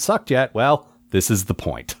they haven't sucked yet. Well, this is the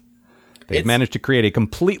point. They've managed to create a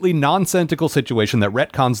completely nonsensical situation that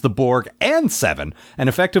retcons the Borg and Seven and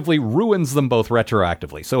effectively ruins them both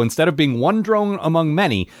retroactively. So instead of being one drone among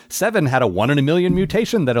many, Seven had a 1 in a million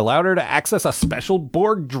mutation that allowed her to access a special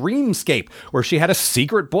Borg dreamscape where she had a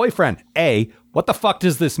secret boyfriend. A, what the fuck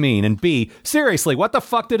does this mean? And B, seriously, what the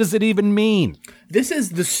fuck does it even mean? This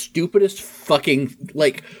is the stupidest fucking,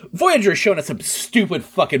 like, Voyager has shown us some stupid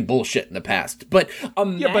fucking bullshit in the past, but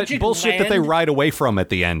but bullshit that they ride away from at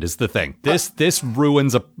the end is the thing. This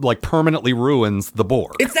ruins, permanently ruins the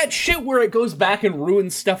Borg. It's that shit where it goes back and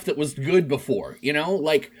ruins stuff that was good before, you know?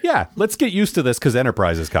 Like, yeah, let's get used to this because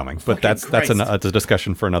Enterprise is coming, but that's a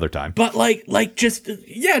discussion for another time. But the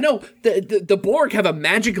Borg have a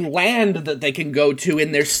magic land that they can go to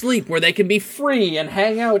in their sleep where they can be free and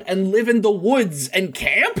hang out and live in the woods and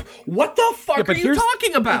camp? What the fuck are you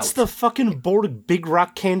talking about? It's the fucking Borg Big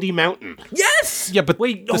Rock Candy Mountain. Yes! Yeah, but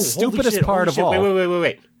wait, the stupidest part of all...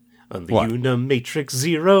 Wait. On the Unimatrix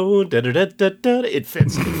Zero, it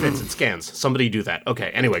fits, it scans. Somebody do that.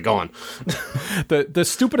 Okay, anyway, go on. The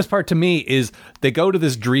stupidest part to me is they go to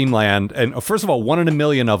this dreamland, and first of all, 1 in a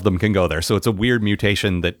million of them can go there, so it's a weird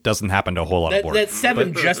mutation that doesn't happen to a whole lot of Borg. That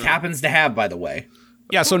Seven just happens to have, by the way.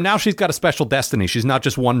 Yeah, so now she's got a special destiny. She's not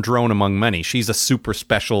just one drone among many. She's a super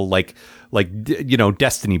special,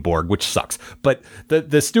 Destiny Borg, which sucks. But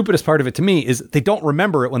the stupidest part of it to me is they don't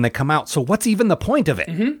remember it when they come out. So what's even the point of it?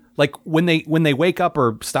 Mm-hmm. Like when they wake up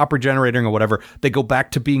or stop regenerating or whatever, they go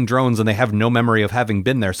back to being drones and they have no memory of having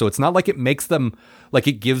been there. So it's not like it makes them, like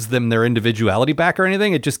it gives them their individuality back or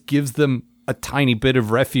anything. It just gives them a tiny bit of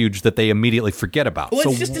refuge that they immediately forget about. Well,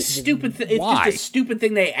 it's just a stupid thing. It's just a stupid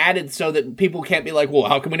thing they added so that people can't be like, well,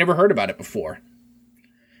 how come we never heard about it before?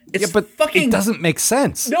 It doesn't make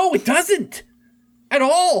sense. No, it doesn't. At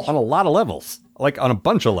all. On a lot of levels. Like, on a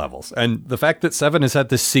bunch of levels. And the fact that Seven has had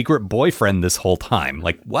this secret boyfriend this whole time.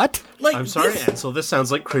 Like, what? I'm sorry, Ansel, this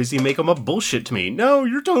sounds like crazy make-em-up bullshit to me. No,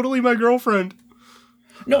 you're totally my girlfriend.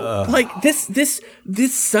 No, this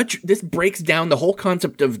breaks down the whole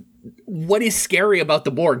concept of what is scary about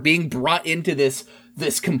the Borg being brought into this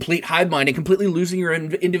complete hive mind and completely losing your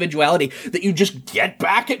individuality that you just get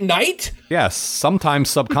back at night. Yes,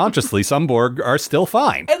 sometimes subconsciously, some Borg are still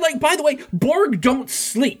fine. And by the way, Borg don't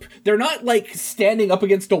sleep. They're not standing up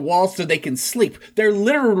against a wall so they can sleep. They're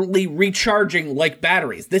literally recharging like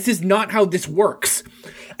batteries. This is not how this works.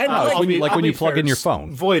 And when you plug in your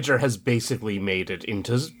phone. Voyager has basically made it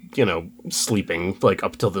into, sleeping,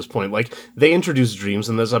 up till this point. They introduced dreams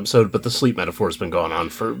in this episode, but the sleep metaphor has been going on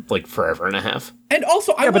for, forever and a half. And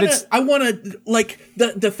also, I want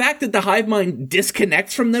to, the fact that the hive mind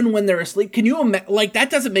disconnects from them when they're asleep, can you imagine, that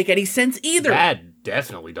doesn't make any sense either. That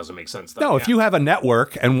definitely doesn't make sense, though. No, if you have a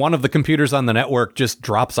network and one of the computers on the network just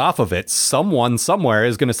drops off of it, someone somewhere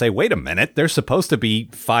is going to say, wait a minute, there's supposed to be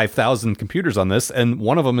 5,000 computers on this, and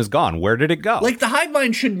one of them is gone. Where did it go? The hive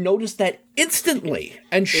mind should notice that instantly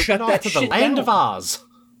and shut that shit down. The land of Oz.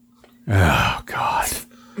 Oh, God.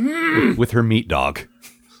 With her meat dog.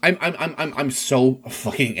 I'm so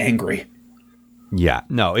fucking angry. Yeah,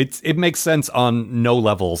 no, it makes sense on no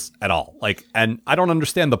levels at all. And I don't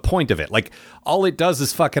understand the point of it. All it does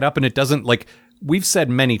is fuck it up, and it doesn't, we've said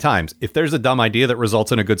many times, if there's a dumb idea that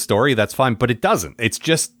results in a good story, that's fine, but it doesn't. It's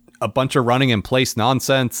just a bunch of running in place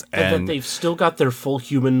nonsense. And that they've still got their full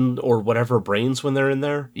human or whatever brains when they're in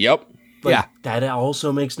there. Yep. That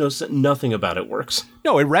also makes no sense. Nothing about it works.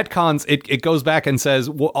 No, it retcons. It goes back and says,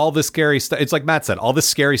 well, all this scary stuff. It's like Matt said, all this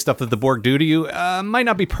scary stuff that the Borg do to you might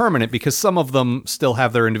not be permanent because some of them still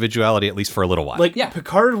have their individuality, at least for a little while.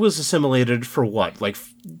 Picard was assimilated for what?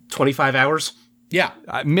 25 hours? Yeah.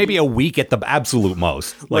 Maybe a week at the absolute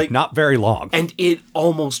most. Not very long. And it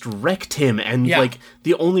almost wrecked him. And,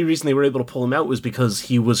 the only reason they were able to pull him out was because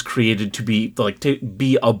he was created to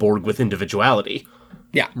be a Borg with individuality.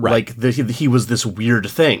 Yeah, right. He was this weird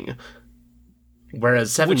thing.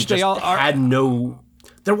 Whereas Seven had no...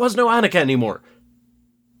 There was no Annika anymore.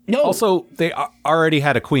 No. Also, they already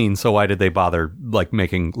had a queen, so why did they bother,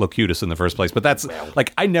 making Locutus in the first place? But that's,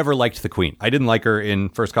 I never liked the queen. I didn't like her in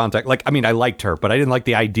First Contact. I liked her, but I didn't like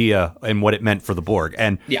the idea and what it meant for the Borg.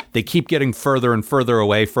 And they keep getting further and further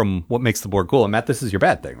away from what makes the Borg cool. And Matt, this is your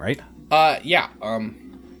bad thing, right? Yeah.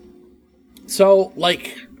 So,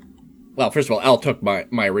 well, first of all, Al took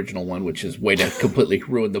my original one, which is way to completely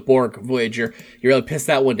ruin the Borg Voyager. You really pissed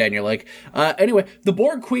that one down. You're like, anyway, the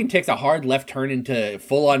Borg Queen takes a hard left turn into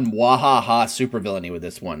full-on wahaha supervillainy with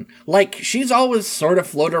this one. She's always sort of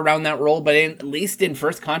floated around that role, but at least in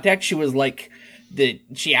First Contact, she was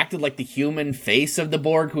she acted like the human face of the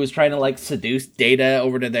Borg who was trying to like seduce Data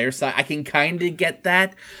over to their side. I can kind of get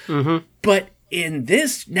that. Mm-hmm. But in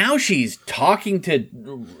this, now she's talking to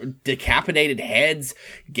decapitated heads,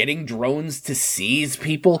 getting drones to seize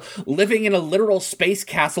people, living in a literal space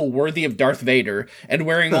castle worthy of Darth Vader, and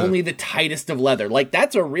wearing only the tightest of leather. Like,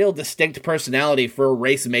 that's a real distinct personality for a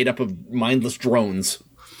race made up of mindless drones.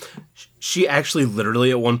 She actually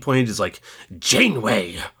literally at one point is like,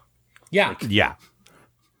 Janeway! Yeah. Yeah.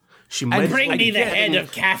 She might Bring me the head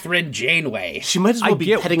of Catherine Janeway. She might as well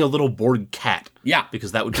be petting a little Borg cat. Yeah.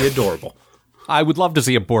 Because that would be adorable. I would love to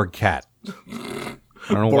see a Borg cat. I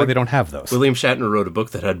don't know why they don't have those. William Shatner wrote a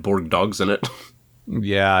book that had Borg dogs in it.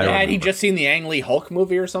 Yeah, Had he just seen the Ang Lee Hulk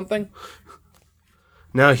movie or something?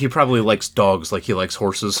 No, he probably likes dogs like he likes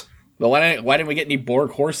horses. Well, why didn't we get any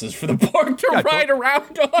Borg horses for the Borg to ride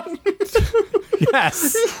around on?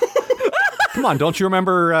 Yes. Come on, don't you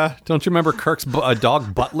remember Kirk's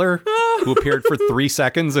dog Butler, who appeared for 3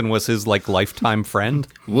 seconds and was his like lifetime friend?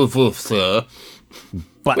 Woof woof, sir.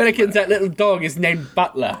 Willikins, that little dog is named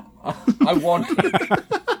Butler. I want him.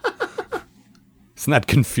 Isn't that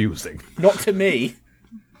confusing? Not to me.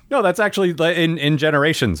 No, that's actually in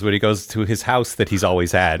Generations when he goes to his house that he's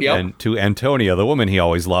always had, and to Antonia, the woman he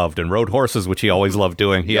always loved, and rode horses, which he always loved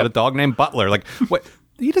doing. He had a dog named Butler. Like, what?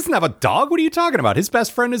 He doesn't have a dog? What are you talking about? His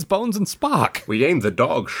best friend is Bones and Spock. We aimed the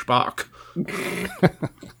dog, Spock.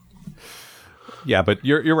 Yeah, but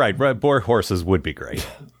you're right. Borg horses would be great.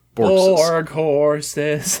 Borg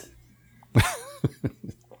horses.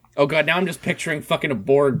 Oh god, now I'm just picturing fucking a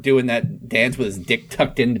Borg doing that dance with his dick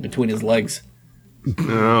tucked in between his legs.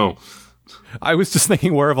 No. I was just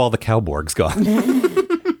thinking, where have all the Cowborgs gone?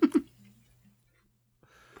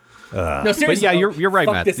 No, seriously. But yeah, you're right,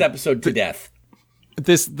 fuck Matt. This episode to death.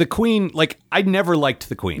 The Queen, like, I never liked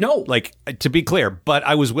the Queen. No. Like, to be clear, but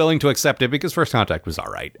I was willing to accept it because First Contact was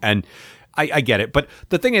all right. And I get it. But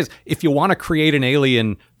the thing is, if you want to create an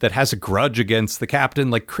alien that has a grudge against the captain,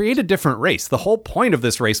 like, create a different race. The whole point of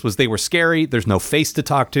this race was they were scary. There's no face to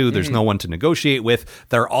talk to. There's no one to negotiate with.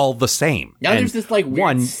 They're all the same. Now there's this, like,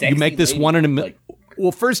 weird, you make this lady, one in a million.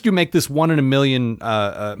 Well, first you make this 1 in a million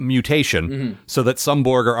mutation so that some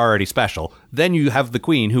Borg are already special. Then you have the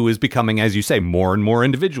Queen, who is becoming, as you say, more and more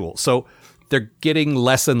individual. So they're getting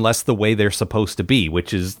less and less the way they're supposed to be,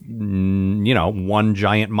 which is, one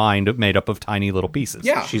giant mind made up of tiny little pieces.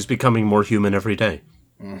 Yeah. She's becoming more human every day.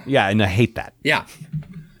 Yeah, and I hate that. Yeah.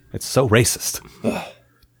 It's so racist.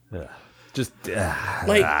 Just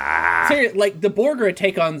like the Borg are a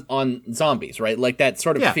take on zombies, right? Like that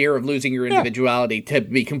sort of fear of losing your individuality to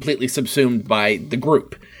be completely subsumed by the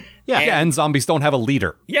group. And zombies don't have a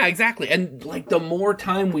leader. Yeah, exactly. And like the more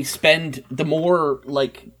time we spend, the more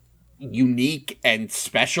like unique and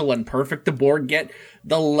special and perfect the Borg get,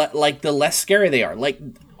 the less scary they are. Like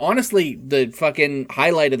honestly, the fucking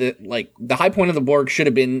highlight of the high point of the Borg should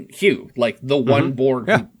have been Hugh, like the one Borg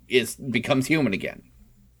who becomes human again.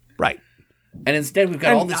 Right. And instead, we've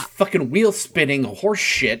got all this fucking wheel-spinning horse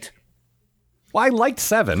shit. Well, I liked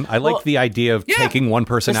 7. I liked the idea of taking one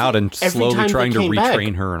person out and slowly trying to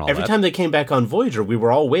retrain her and all that. Every time they came back on Voyager, we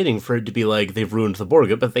were all waiting for it to be like, they've ruined the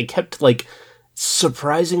Borg, but they kept, like,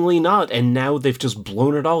 surprisingly not, and now they've just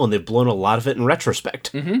blown it all, and they've blown a lot of it in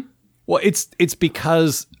retrospect. Mm-hmm. Well, it's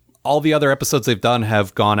because all the other episodes they've done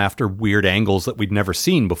have gone after weird angles that we'd never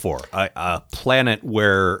seen before. A planet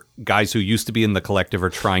where guys who used to be in the collective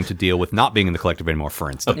are trying to deal with not being in the collective anymore,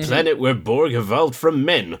 for instance. A planet where Borg evolved from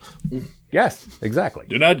men. Yes, exactly.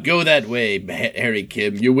 Do not go that way, Harry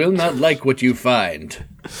Kim. You will not like what you find.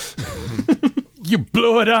 You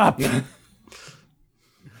blew it up!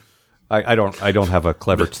 I don't have a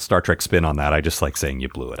clever Star Trek spin on that. I just like saying you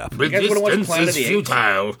blew it up. You guys wanna watch Planet of the Apes?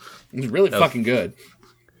 Futile. It's really fucking good.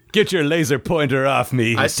 Get your laser pointer off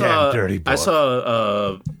me, damn dirty boy. I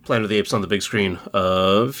saw Planet of the Apes on the big screen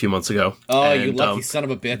a few months ago. Oh, and, you lucky son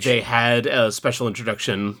of a bitch. They had a special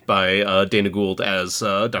introduction by Dana Gould as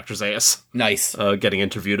Dr. Zaius. Nice. Getting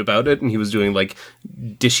interviewed about it, and he was doing, like,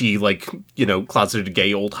 dishy, like, closeted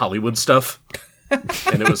gay old Hollywood stuff.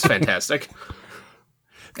 And it was fantastic.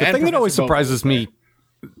 The thing that always surprises me...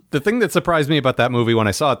 The thing that surprised me about that movie when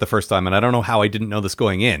I saw it the first time, and I don't know how I didn't know this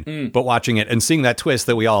going in, but watching it and seeing that twist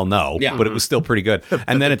that we all know, but it was still pretty good.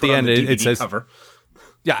 And then at the end, it says, cover.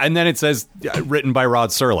 and then it says, written by Rod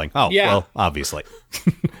Serling. Oh, well, obviously.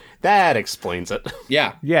 That explains it.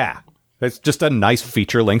 Yeah. Yeah. It's just a nice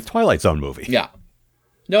feature-length Twilight Zone movie. Yeah.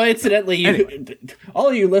 No, incidentally, all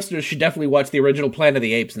of you listeners should definitely watch the original Planet of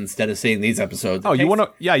the Apes instead of seeing these episodes. You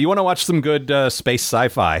want to watch some good space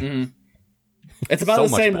sci-fi. It's about So the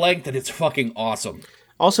much same better. length, and it's fucking awesome.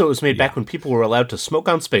 Also, it was made back when people were allowed to smoke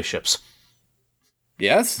on spaceships.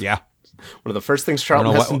 Yes? Yeah. One of the first things Charlton I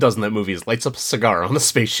don't know Heston does in that movie is lights up a cigar on a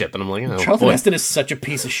spaceship, and I'm like, oh, Charlton boy, Heston is such a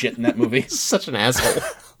piece of shit in that movie. such an asshole.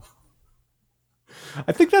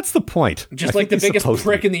 I think that's the point. Just I like think the he's biggest supposed to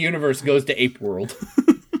prick be. in the universe goes to Ape World.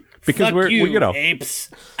 Because Fuck we're you know, apes.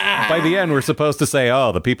 by the end we're supposed to say,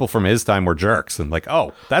 oh, the people from his time were jerks, and like,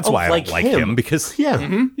 oh, that's why I like don't like him. him because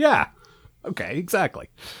Yeah. yeah, okay, exactly.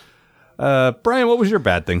 Brian, what was your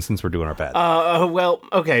bad thing since we're doing our bad? Well,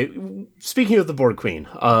 okay. Speaking of the Borg Queen,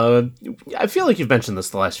 I feel like you've mentioned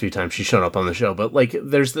this the last few times she's shown up on the show, but like,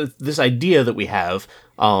 there's this idea that we have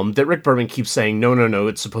that Rick Berman keeps saying, no,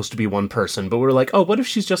 it's supposed to be one person, but we're like, oh, what if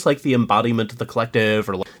she's just like the embodiment of the collective,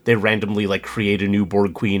 or like, they randomly like create a new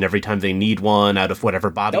Borg Queen every time they need one out of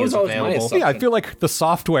whatever body That was is always my available. assumption. Yeah, I feel like the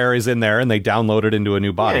software is in there and they download it into a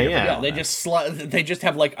new body. Yeah. Yeah, they just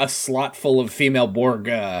have like a slot full of female Borg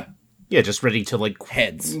Yeah, just ready to like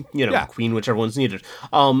heads. Yeah. queen whichever one's needed.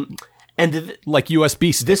 And Like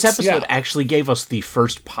USB sticks. this episode Yeah. actually gave us the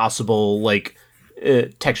first possible like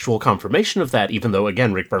textual confirmation of that, even though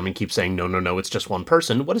again Rick Berman keeps saying no, it's just one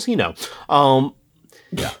person. What does he know?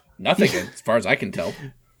 Nothing, as far as I can tell.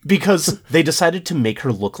 Because they decided to make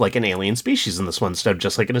her look like an alien species in this one instead of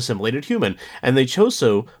just like an assimilated human, and they chose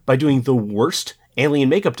so by doing the worst alien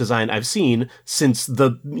makeup design I've seen since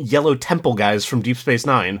the Yellow Temple guys from Deep Space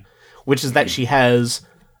Nine, which is that she has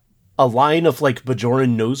a line of like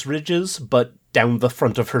Bajoran nose ridges, but down the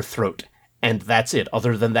front of her throat. And that's it.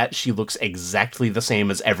 Other than that, she looks exactly the same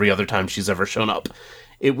as every other time she's ever shown up.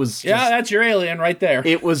 It was just, Yeah, that's your alien right there.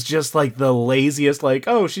 it was just like the laziest, like,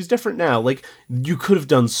 oh, she's different now. Like, you could have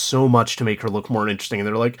done so much to make her look more interesting. And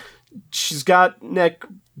they're like, she's got neck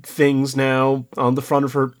things now on the front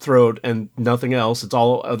of her throat and nothing else. It's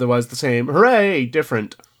all otherwise the same. Hooray,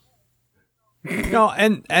 different. No,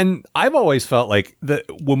 and I've always felt like that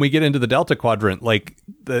when we get into the Delta Quadrant, like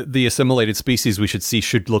the assimilated species we should see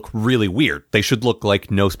should look really weird. They should look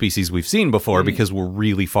like no species we've seen before because we're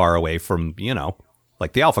really far away from,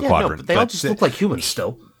 like the Alpha Yeah, Quadrant. no, but they all just look like humans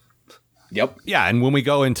still. Yep. Yeah, and when we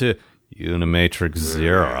go into Unimatrix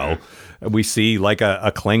 0, we see like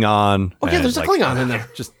a Klingon. Oh, yeah, and, there's a like, Klingon in there.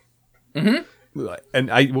 Just. And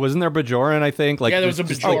I wasn't there Bajoran, I think. Like Yeah, there was a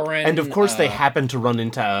just- Bajoran. And of course, they happened to run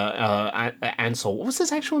into Ansel. What was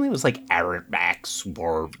his actual name? It was like Aramax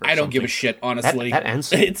or I don't give a shit, honestly. That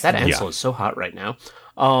Ansel, It's- is so hot right now.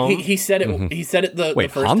 He said it. He said it the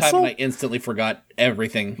Wait, first Hansel? time, and I instantly forgot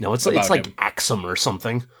everything. No, it's about like him. Axum or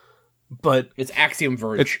something. But It's Axiom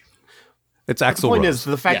Verge. It's the Axel point Rose. is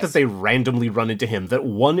the fact Yes. that they randomly run into him, that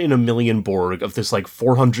 1 in a million Borg of this like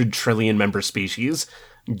 400 trillion member species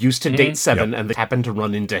used to date 7, and they happen to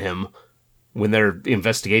run into him when they're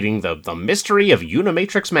investigating the mystery of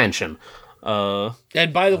Unimatrix Mansion.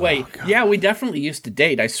 And by the way, yeah, we definitely used to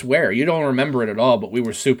date. I swear, you don't remember it at all, but we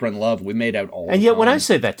were super in love. We made out all the And yet time. when I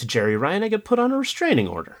say that to Jerry Ryan, I get put on a restraining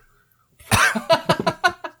order.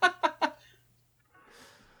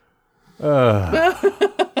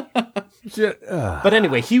 But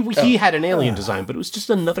anyway, he had an alien design, but it was just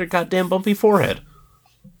another goddamn bumpy forehead.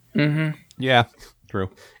 Yeah, true.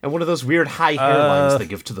 And one of those weird high hairlines they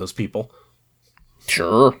give to those people.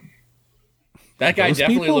 Sure. That guy Those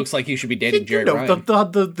definitely people? looks like he should be dating Jerry You know,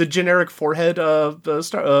 Ryan. the generic forehead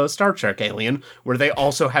Star Trek alien, where they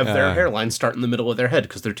also have their hairline start in the middle of their head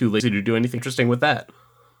because they're too lazy to do anything interesting with that.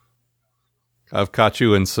 I've caught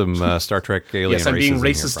you in some Star Trek alien Yes, I'm being racism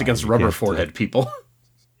here, racist Brian. against You rubber can't, forehead people.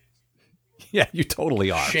 Yeah, you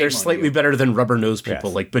totally are. Shame They're on slightly you. better than rubber nose people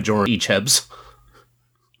Yes. like Bajoran Echebs.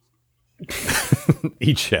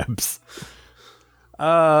 Echebs.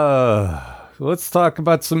 Let's talk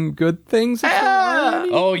about some good things.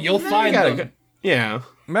 Oh, you'll find them. Yeah.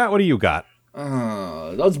 Matt, what do you got?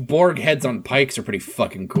 Those Borg heads on pikes are pretty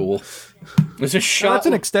fucking cool. There's a shot.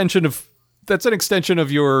 That's an extension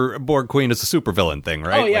of your Borg Queen as a supervillain thing,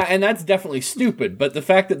 right? Oh yeah, Like, and that's definitely stupid. But the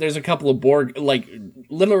fact that there's a couple of Borg, like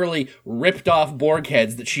literally ripped off Borg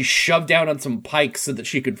heads that she shoved down on some pikes so that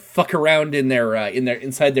she could fuck around in their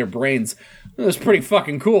inside their brains, that was pretty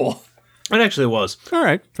fucking cool. It actually was. all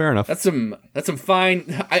right, fair enough. That's some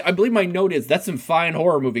fine. I believe my note is that's some fine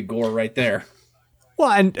horror movie gore right there.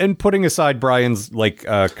 Well, and putting aside Brian's like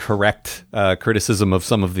correct criticism of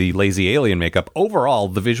some of the lazy alien makeup, overall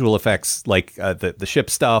the visual effects, like the ship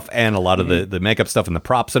stuff and a lot of the makeup stuff and the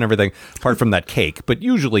props and everything, apart from that cake, but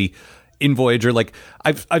usually in Voyager, like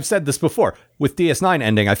I've said this before, with DS9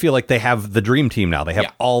 ending, I feel like they have the dream team now. They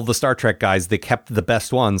have all the Star Trek guys. They kept the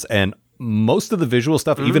best ones, and most of the visual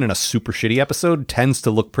stuff, even in a super shitty episode, tends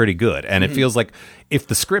to look pretty good. And it feels like if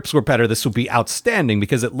the scripts were better, this would be outstanding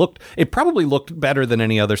because it probably looked better than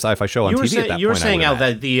any other sci-fi show on TV at that point. You were saying, I Al, would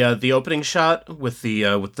imagine. that the opening shot with the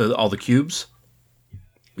all the cubes.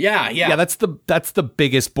 Yeah. That's the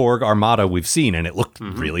biggest Borg armada we've seen, and it looked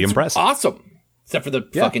really impressive. Awesome. Except for the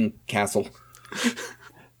fucking castle.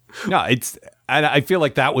 No, and I feel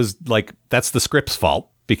like that was like that's the script's fault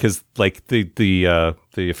because like the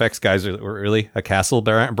effects guys are really a castle,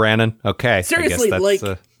 Brannon. Okay, Seriously, I guess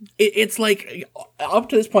that's, it's like up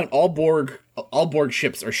to this point, all Borg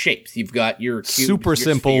ships are shapes. You've got your cubes, super your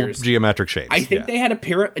simple spheres. geometric shapes. I think they had a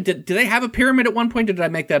pyramid. Did they have a pyramid at one point, or did I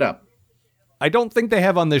make that up? I don't think they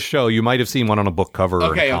have on this show. You might have seen one on a book cover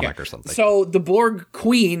or a comic or something. So the Borg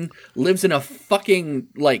Queen lives in a fucking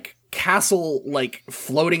like castle, like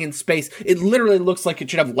floating in space. It literally looks like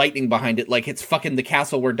it should have lightning behind it, like it's fucking the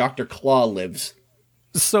castle where Dr. Claw lives.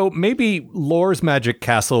 So maybe Lore's magic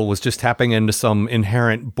castle was just tapping into some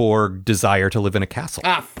inherent Borg desire to live in a castle.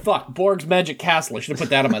 Ah, fuck. Borg's magic castle. I should have put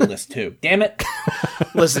that on my list too. Damn it.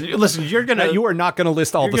 Listen, You are not going to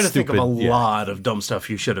list all the stupid... You're going to think of a lot of dumb stuff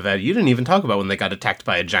you should have had. You didn't even talk about when they got attacked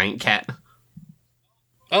by a giant cat.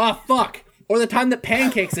 Ah, fuck. Or the time that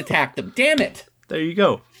pancakes attacked them. Damn it. There you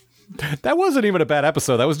go. That wasn't even a bad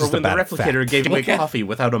episode. That was just Or when a the bad replicator fact. gave him a coffee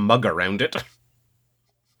without a mug around it.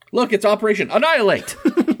 Look, it's Operation Annihilate.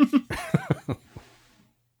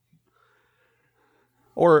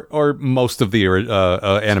 Or most of the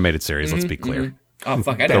animated series, let's be clear. Oh,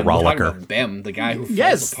 fuck. I didn't talk Rollicker. about Bem, the guy who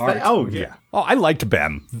falls apart. Yeah. Oh, I liked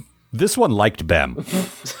Bem. This one liked Bem.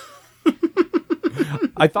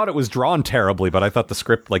 I thought it was drawn terribly, but I thought the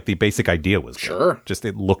script, like the basic idea was good. Sure. Just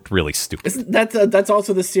it looked really stupid. That's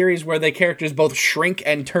also the series where the characters both shrink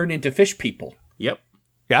and turn into fish people. Yep.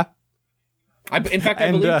 Yeah. In fact,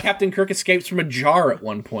 I believe Captain Kirk escapes from a jar at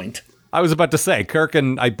one point. I was about to say, Kirk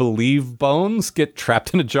and I believe Bones get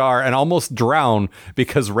trapped in a jar and almost drown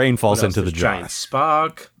because rain falls into the jar. Giant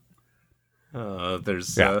Spock.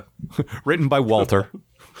 There's Written by Walter.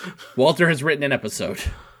 Walter has written an episode.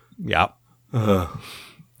 Yeah.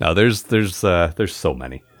 No, there's so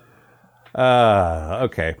many.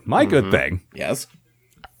 Okay. My good thing. Yes.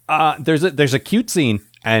 There's a cute scene,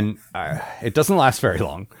 and it doesn't last very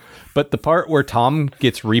long. But the part where Tom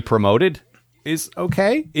gets re-promoted is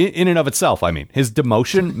okay in and of itself. I mean, his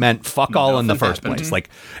demotion meant fuck all in the first place. Like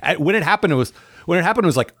when it happened, it was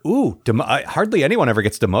like, ooh, hardly anyone ever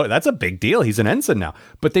gets demoted. That's a big deal. He's an ensign now.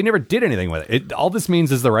 But they never did anything with it. All this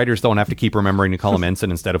means is the writers don't have to keep remembering to call him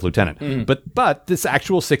ensign instead of lieutenant. But this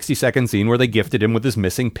actual 60-second scene where they gifted him with his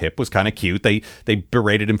missing pip was kind of cute. They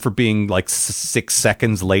berated him for being like 6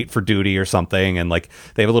 seconds late for duty or something, and like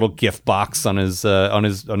they have a little gift box on his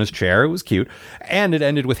chair. It was cute, and it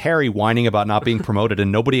ended with Harry whining about not being promoted,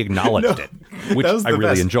 and nobody acknowledged it, which I really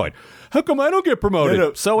best. enjoyed. How come I don't get promoted?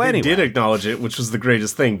 No, So anyway, they did acknowledge it, which was the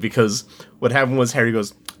greatest thing, because what happened was Harry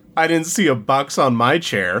goes, I didn't see a box on my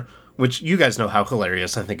chair, which you guys know how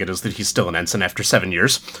hilarious I think it is that he's still an ensign after 7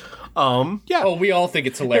 years. Yeah. Oh, we all think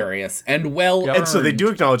it's hilarious and well And so they earned. do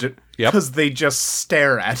acknowledge it because they just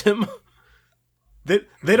stare at him.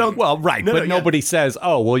 They don't. Well, right, but nobody says,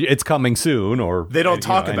 "Oh, well, it's coming soon," or They don't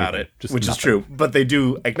talk about it, which is true, but they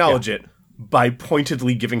do acknowledge it by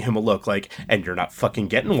pointedly giving him a look like, and you're not fucking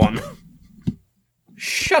getting one.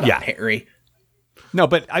 Shut up, Harry. No,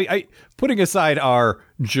 but I putting aside our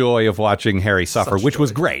joy of watching Harry suffer, which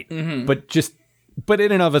was great, but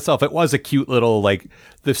in and of itself, it was a cute little, like,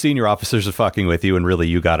 the senior officers are fucking with you, and really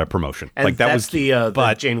you got a promotion. And like that that's was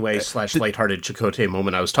the Janeway / lighthearted Chakotay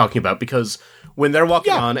moment I was talking about, because when they're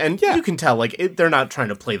walking on, and you can tell, like, they're not trying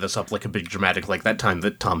to play this up like a big dramatic, like that time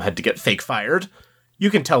that Tom had to get fake fired. You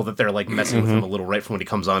can tell that they're, like, messing with him a little right from when he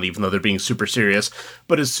comes on, even though they're being super serious.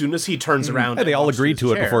 But as soon as he turns around... they all agreed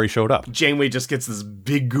to it before he showed up. Janeway just gets this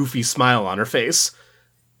big, goofy smile on her face.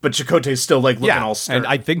 But Chakotay's still, like, looking all stern. And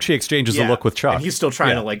I think she exchanges a look with Chuck. And he's still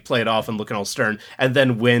trying to, like, play it off and looking all stern. And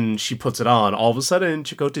then when she puts it on, all of a sudden,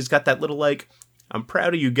 Chakotay's got that little, like, I'm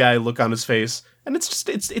proud of you guy look on his face. And it's just,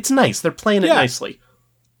 it's nice. They're playing it nicely.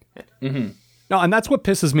 No, and that's what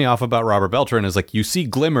pisses me off about Robert Beltran is, like, you see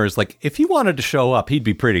glimmers. Like, if he wanted to show up, he'd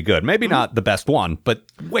be pretty good. Maybe not the best one, but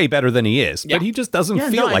way better than he is. But he just doesn't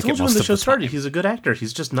feel like it most when of the show the started. time. He's a good actor.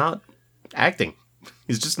 He's just not acting.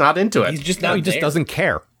 He's just not into it. He's just No, not he just there. doesn't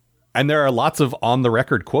care. And there are lots of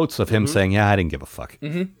on-the-record quotes of him saying, yeah, I didn't give a fuck.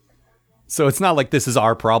 So it's not like this is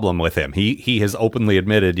our problem with him. He has openly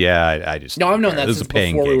admitted, I just No, I've known care. that This is since a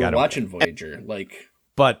paying before we gig. I were don't watching Voyager. Like,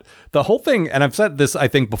 But the whole thing, and I've said this, I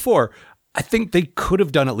think, before, I think they could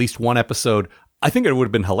have done at least one episode. I think it would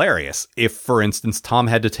have been hilarious if, for instance, Tom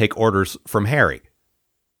had to take orders from Harry.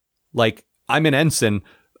 Like, I'm an ensign.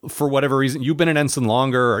 For whatever reason, you've been an ensign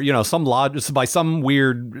longer, or, you know, by some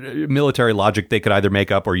weird military logic they could either make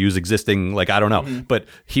up or use existing, like, I don't know. But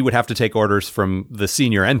he would have to take orders from the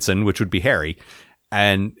senior ensign, which would be Harry.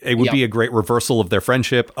 And it would be a great reversal of their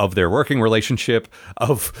friendship, of their working relationship,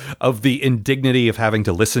 of the indignity of having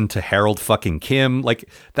to listen to Harold fucking Kim. Like,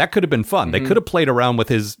 that could have been fun. They could have played around with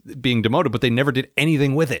his being demoted, but they never did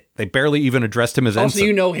anything with it. They barely even addressed him as Also,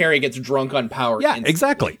 ensign. Harry gets drunk on power. Yeah, instantly.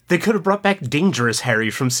 exactly. They could have brought back Dangerous Harry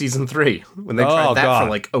from season 3 when they tried that God. for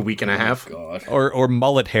like a week and a half. God. Or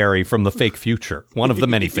Mullet Harry from the fake future. One of the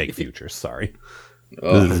many fake futures, sorry.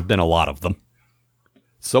 There's been a lot of them.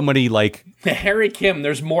 So many, like... Harry Kim,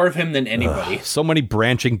 there's more of him than anybody. So many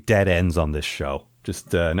branching dead ends on this show.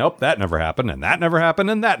 Just, nope, that never happened, and that never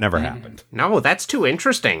happened, and that never happened. No, that's too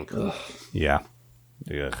interesting. Yeah.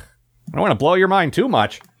 Ugh. I don't want to blow your mind too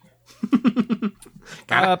much.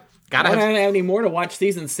 Gotta I don't have, have any more to watch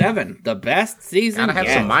season 7. The best season gotta have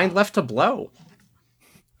yet. some mind left to blow.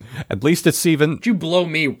 At least it's even... Would you blow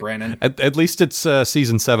me, Brandon? At least it's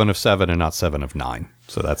season 7 of 7 and not 7 of 9.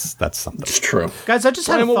 So that's something. It's true. Guys, I just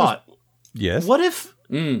had a thought. Yes? What if...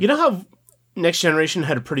 You know how Next Generation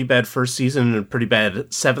had a pretty bad first season and a pretty bad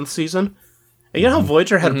 7th season? And you know how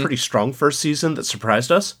Voyager had a pretty strong first season that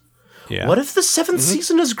surprised us? Yeah. What if the 7th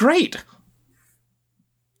season is great?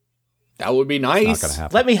 That would be nice. Not going to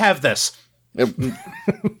happen. Let me have this.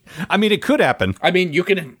 I mean, it could happen. I mean, you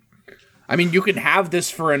can have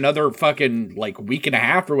this for another fucking, like, week and a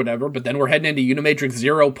half or whatever, but then we're heading into Unimatrix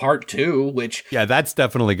 0 Part 2, which... Yeah, that's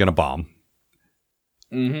definitely going to bomb.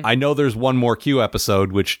 I know there's one more Q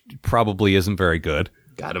episode, which probably isn't very good.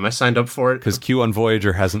 God, am I signed up for it? Because Q on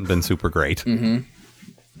Voyager hasn't been super great.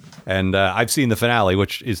 And I've seen the finale,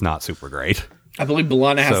 which is not super great. I believe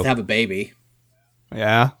B'Elanna has So- to have a baby,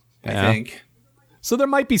 Yeah. I yeah. think. So there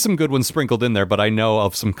might be some good ones sprinkled in there, but I know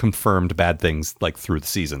of some confirmed bad things like through the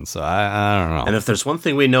season. So I don't know. And if there's one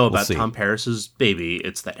thing we know about see. Tom Paris's baby,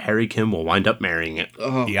 it's that Harry Kim will wind up marrying it.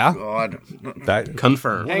 Oh, Yeah? God. That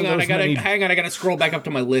Confirmed. Hang on, those many- I gotta scroll back up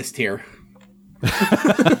to my list here.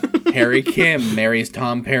 Harry Kim marries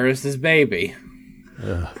Tom Paris's baby.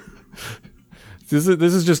 this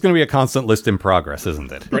is just going to be a constant list in progress,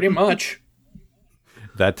 isn't it? Pretty much.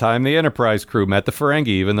 That time the Enterprise crew met the Ferengi,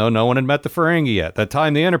 even though no one had met the Ferengi yet. That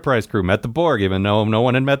time the Enterprise crew met the Borg, even though no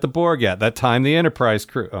one had met the Borg yet. That time the Enterprise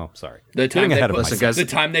crew... Oh, sorry. The time, Getting they ahead of put, myself. guys. the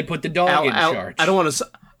time they put the dog in charge. I don't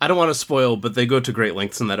want to spoil, but they go to great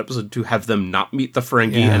lengths in that episode to have them not meet the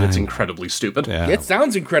Ferengi, and it's incredibly stupid. Yeah. It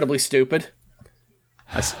sounds incredibly stupid.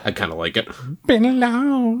 I kind of like it. Been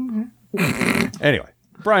alone. Anyway,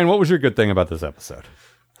 Brian, what was your good thing about this episode?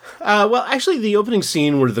 Well, actually, the opening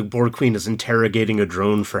scene where the Borg Queen is interrogating a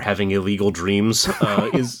drone for having illegal dreams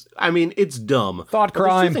it's dumb. Thought But there's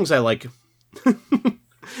crime. two things I like.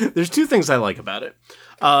 There's two things I like about it.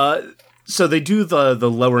 So they do the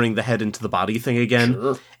lowering the head into the body thing again.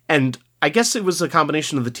 Sure. And I guess it was a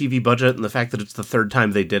combination of the TV budget and the fact that it's the third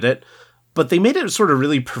time they did it. But they made it sort of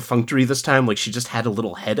really perfunctory this time, like she just had a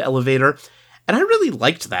little head elevator. And I really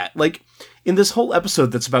liked that. Like, in this whole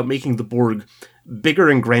episode that's about making the Borg bigger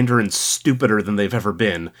and grander and stupider than they've ever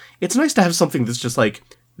been, it's nice to have something that's just like,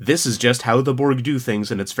 this is just how the Borg do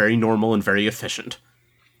things, and it's very normal and very efficient.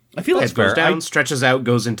 I feel like Head goes fair. down, stretches out,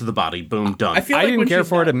 goes into the body, boom, done. I feel like I didn't when care she's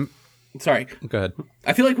for not- it. Sorry. Go ahead.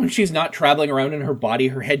 I feel like when she's not traveling around in her body,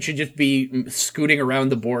 her head should just be scooting around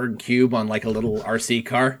the Borg cube on like a little RC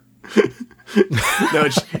car. No,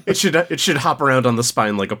 it should hop around on the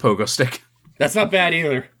spine like a pogo stick. That's not bad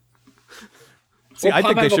either. See, Or I pop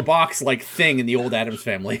think out they of a should. box like Thing in the old Addams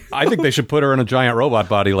Family. I think they should put her in a giant robot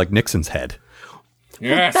body like Nixon's head.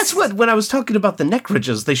 Yes. That's what, when I was talking about the neck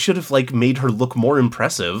ridges, they should have, like, made her look more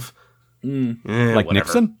impressive. Like Whatever.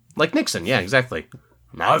 Nixon? Like Nixon, yeah, exactly.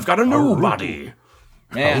 Now I've got a new body.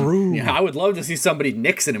 Man, yeah, I would love to see somebody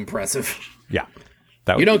Nixon impressive. Yeah.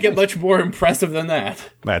 That You would don't be get nice. much more impressive than that.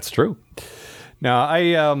 That's true. Now,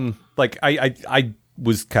 I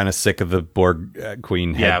was kind of sick of the Borg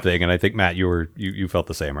Queen head Yeah. thing, and I think Matt, you felt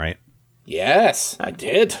the same, right? Yes, I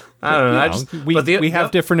did. I don't know. We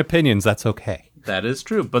have different opinions. That's okay. That is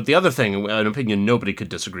true. But the other thing, an opinion nobody could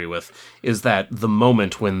disagree with, is that the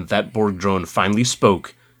moment when that Borg drone finally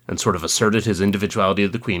spoke and sort of asserted his individuality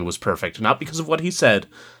of the Queen was perfect. Not because of what he said,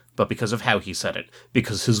 but because of how he said it.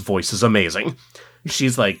 Because his voice is amazing.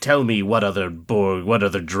 She's like, tell me what other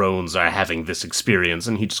drones are having this experience.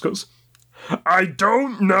 And he just goes, I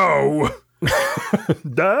don't know.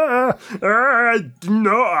 No.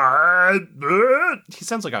 He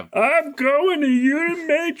sounds like I'm going to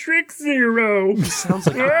Unimatrix 0. sounds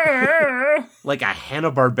like a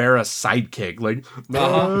Hanna-Barbera sidekick. Like,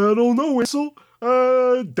 I don't know, Whistle.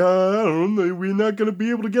 I don't know. We're not going to be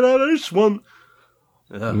able to get out of this one.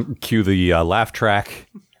 Cue the laugh track.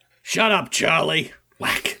 Shut up, Charlie.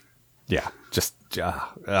 Whack. Yeah, just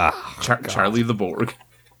Charlie the Borg.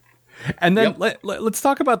 And then let's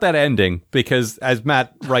talk about that ending, because as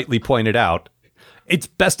Matt rightly pointed out, it's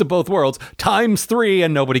best of both worlds times 3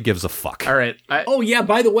 and nobody gives a fuck. All right. Oh, yeah,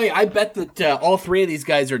 by the way, I bet that all 3 of these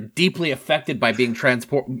guys are deeply affected by being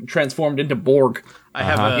transformed into Borg. I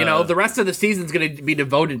have the rest of the season's going to be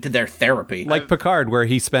devoted to their therapy. Like Picard, where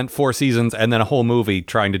he spent 4 seasons and then a whole movie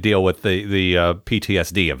trying to deal with the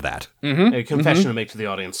PTSD of that. a confession to make to the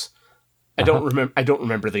audience. I don't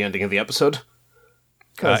remember the ending of the episode.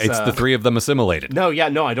 It's the 3 of them assimilated. No,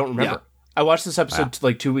 I don't remember. Yeah. I watched this episode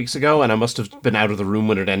like 2 weeks ago, and I must have been out of the room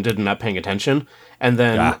when it ended and not paying attention. And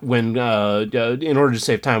then when, in order to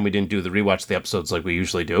save time, we didn't do the rewatch of the episodes like we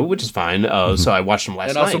usually do, which is fine. So I watched them last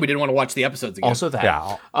night. And also, we didn't want to watch the episodes again. Also that.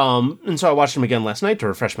 Yeah. And so I watched them again last night to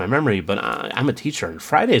refresh my memory, but I'm a teacher, and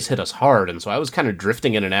Fridays hit us hard, and so I was kind of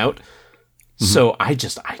drifting in and out. So I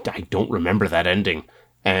don't remember that ending,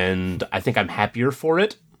 and I think I'm happier for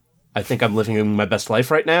it. I think I'm living my best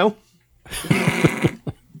life right now.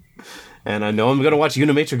 And I know I'm going to watch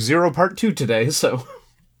Unimatrix Zero Part 2 today, so...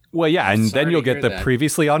 Well, yeah, and Sorry then you'll to get hear the that.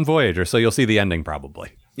 previously on Voyager, so you'll see the ending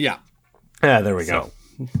probably. Yeah. Yeah, there we go.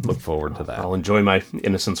 Look forward to that. I'll enjoy my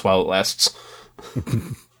innocence while it lasts.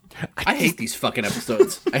 I hate these fucking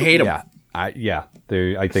episodes. I hate them. Yeah,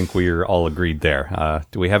 I think we're all agreed there.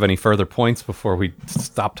 Do we have any further points before we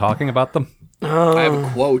stop talking about them? I have a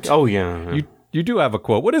quote. Oh, yeah. You do have a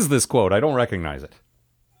quote. What is this quote? I don't recognize it.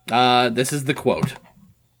 This is the quote.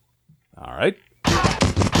 All right.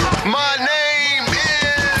 My name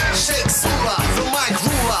is Shake Sula, the mic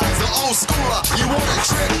ruler, the old schooler. You want a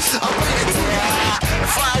trick? I'll bring it to ya.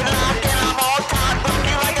 Fight up, and I'm all caught,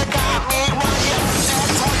 looking like a cop. Me, why you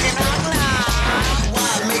talking out loud?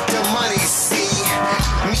 Why make the money, see?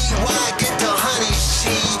 Me, why get the honey,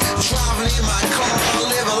 she? Traveling in my car,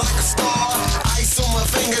 living like a star. Ice on my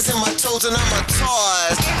fingers and my toes, and I'm a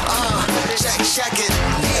toys. Check it,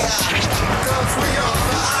 yeah. Cause we are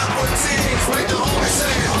the Aqua Teens, with the homies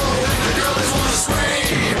saying, oh, and the girls wanna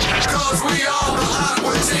scream. Cause we are the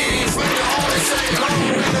Aqua Teens, with the homies saying, oh,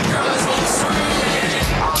 and the girls wanna scream.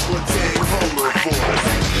 Aqua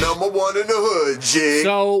Teen, number 1 in the hood, G.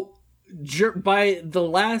 So, by the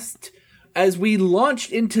last... As we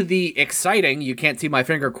launched into the exciting, you can't see my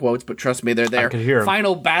finger quotes, but trust me, they're there. I could hear 'em.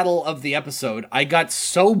 Final battle of the episode. I got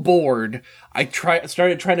so bored. I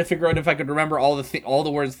started trying to figure out if I could remember all the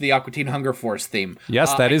words of the Aqua Teen Hunger Force theme.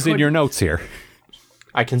 Yes, that is in your notes here.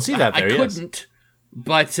 I can see that there, I yes. couldn't,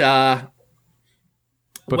 but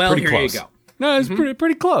But well, pretty here close. you go. No, it's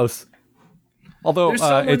pretty close. Although There's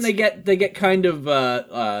some when it's they get kind of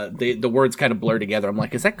the words kind of blur together. I'm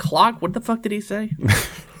like, is that clock? What the fuck did he say?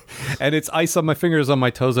 and it's ice on my fingers, on my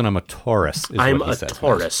toes, and I'm a Taurus. Is I'm what he a says.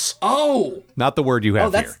 Taurus. Oh, Not the word you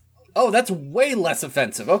have here. that's way less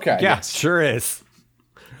offensive. Okay, Yeah, sure is.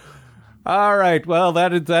 All right, well,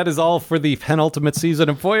 that is all for the penultimate season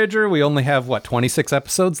of Voyager. We only have, 26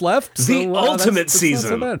 episodes left? The ultimate that's not so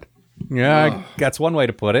season. bad. Yeah, that's one way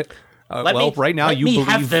to put it. Right now you believe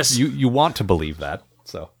have this. You want to believe that.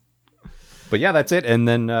 So, but yeah, that's it. And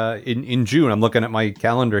then in June, I'm looking at my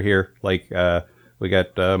calendar here. We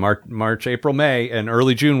got March, April, May, and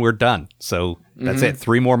early June. We're done. So that's it.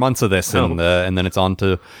 3 more months of this, and then it's on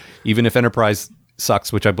to, even if Enterprise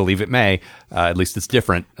sucks, which I believe it may. At least it's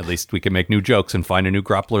different. At least we can make new jokes and find a new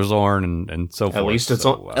Groppler Zorn and so forth. At least it's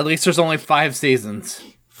At least there's only 5 seasons.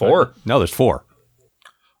 4. No, there's 4.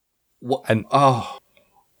 What? And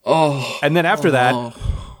and then after that,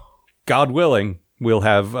 God willing, we'll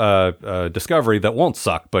have Discovery that won't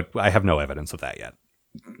suck. But I have no evidence of that yet.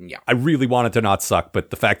 Yeah. I really want it to not suck, but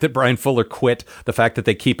the fact that Brian Fuller quit, the fact that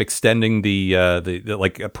they keep extending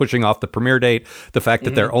the pushing off the premiere date, the fact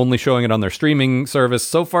that they're only showing it on their streaming service,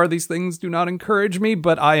 so far these things do not encourage me,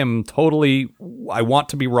 but I want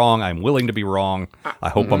to be wrong. I'm willing to be wrong. I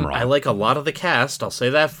hope I'm wrong. I like a lot of the cast. I'll say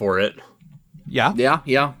that for it. Yeah.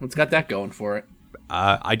 Yeah. It's got that going for it.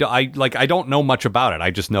 I don't know much about it.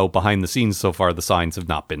 I just know behind the scenes so far the signs have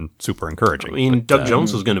not been super encouraging. I mean, Doug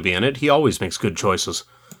Jones was going to be in it. He always makes good choices.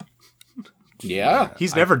 Yeah.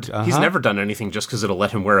 He's never done anything just because it'll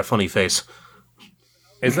let him wear a funny face.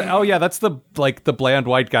 Is that, oh yeah, that's the bland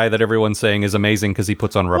white guy that everyone's saying is amazing because he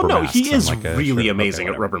puts on rubber masks. He is I'm really sure, amazing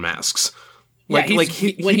okay, at rubber masks. Yeah,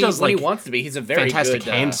 When he wants to be, he's a very fantastic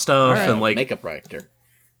good hand stuff and makeup actor.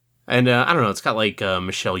 And I don't know, it's got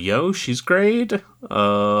Michelle Yeoh, she's great.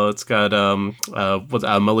 It's got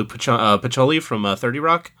Malik Pacholi from 30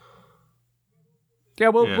 Rock. Yeah,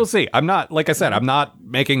 we'll see. I'm not, like I said, I'm not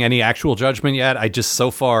making any actual judgment yet. I just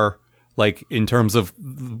so far, in terms of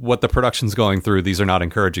what the production's going through, these are not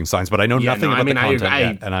encouraging signs. But I know nothing about the content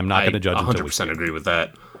yet, and I'm not going to judge until we see 100% agree with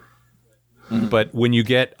that. But when you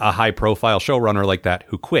get a high-profile showrunner like that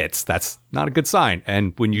who quits, that's not a good sign.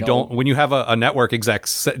 And when you when you have a network exec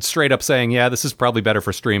straight up saying, "Yeah, this is probably better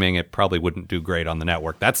for streaming. It probably wouldn't do great on the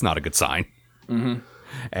network," that's not a good sign. Mm-hmm.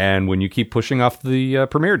 And when you keep pushing off the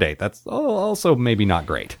premiere date, that's also maybe not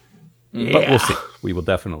great. Yeah. But we'll see. We will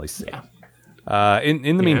definitely see. Yeah.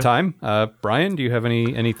 In the meantime, Brian, do you have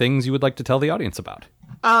any things you would like to tell the audience about?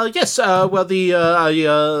 Yes. Well,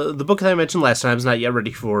 the book that I mentioned last time is not yet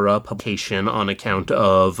ready for publication on account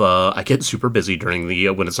of I get super busy during the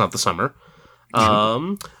when it's not the summer.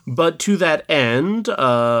 But to that end,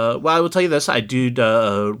 well, I will tell you this: I did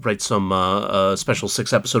write some special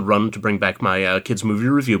 6-episode run to bring back my kids movie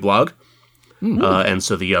review blog, and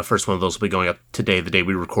so the first one of those will be going up today, the day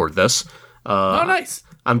we record this. Oh, nice!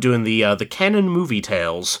 I'm doing the Canon Movie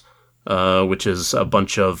Tales. Which is a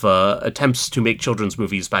bunch of attempts to make children's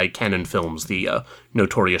movies by Canon Films, the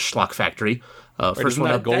notorious schlock factory. First one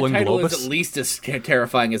up, Golan that title Globus? is at least as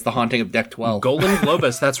terrifying as The Haunting of Deck 12. Golan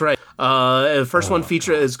Globus, that's right. First one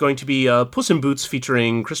is going to be Puss in Boots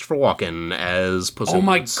featuring Christopher Walken as Puss in Boots. Oh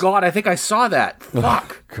my god, I think I saw that.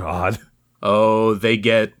 Fuck. God. Oh, they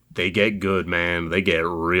get good, man. They get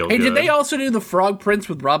real good. Hey, did they also do The Frog Prince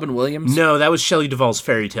with Robin Williams? No, that was Shelley Duvall's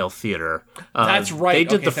Fairy Tale Theater. That's right. They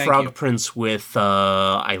did Okay, The thank Frog you. Prince with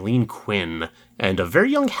Eileen Quinn and a very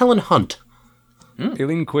young Helen Hunt.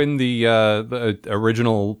 Aileen Quinn, the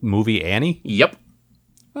original movie Annie? Yep.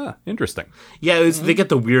 Interesting. Yeah, they get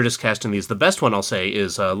the weirdest cast in these. The best one, I'll say,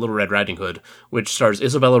 is Little Red Riding Hood, which stars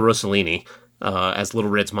Isabella Rossellini as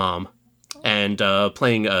Little Red's mom, and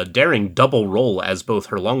playing a daring double role as both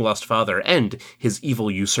her long-lost father and his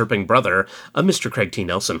evil usurping brother, Mr. Craig T.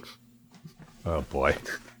 Nelson. Oh, boy.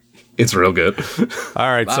 It's real good. All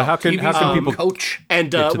right, so how can people... Coach?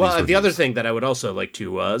 And to well, these the other reviews? thing that I would also like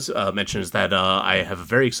to mention is that I have a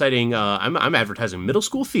very exciting. I'm advertising middle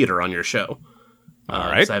school theater on your show. All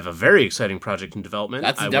right. So I have a very exciting project in development.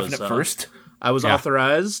 That's a definite first. I was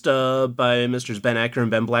authorized by Misters Ben Acker and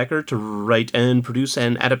Ben Blacker to write and produce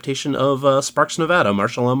an adaptation of Sparks, Nevada,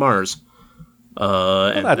 Marshall on Mars.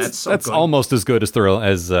 And That's almost as good as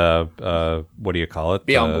what do you call it?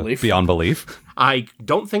 Beyond Belief. Beyond Belief. I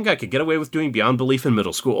don't think I could get away with doing Beyond Belief in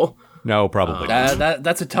middle school. No, probably not.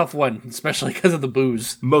 That's a tough one, especially because of the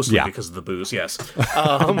booze. Mostly because of the booze, yes.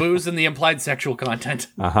 The booze and the implied sexual content.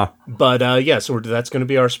 But yeah, so that's going to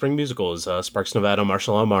be our spring musical is Sparks, Nevada,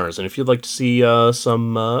 Marshall on Mars. And if you'd like to see a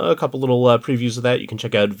couple little previews of that, you can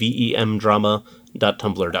check out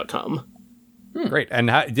vemdrama.tumblr.com. Great. And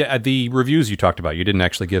the reviews you talked about, you didn't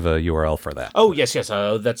actually give a URL for that. Oh, yes.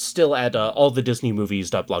 That's still at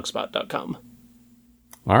allthedisneymovies.blogspot.com.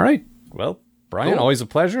 All right. Well, Brian, always a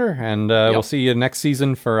pleasure. And we'll see you next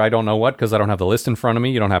season for I don't know what, because I don't have the list in front of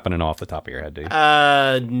me. You don't happen to know off the top of your head, do you?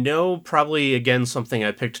 No, probably, again, something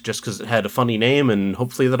I picked just because it had a funny name, and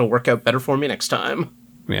hopefully that'll work out better for me next time.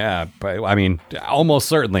 Yeah, but I mean, almost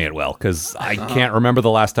certainly it will, because I can't remember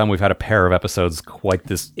the last time we've had a pair of episodes quite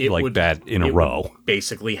this bad in a row.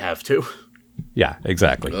 Basically have to. Yeah,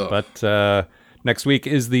 exactly. Ugh. But next week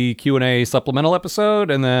is the Q&A supplemental episode,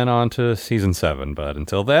 and then on to season 7. But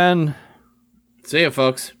until then... See ya,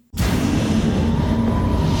 folks.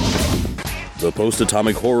 The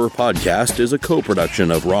Post-Atomic Horror Podcast is a co-production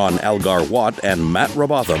of Ron Algar Watt and Matt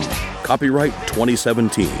Robotham. Copyright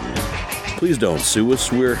 2017. Please don't sue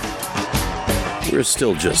us. We're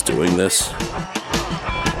still just doing this.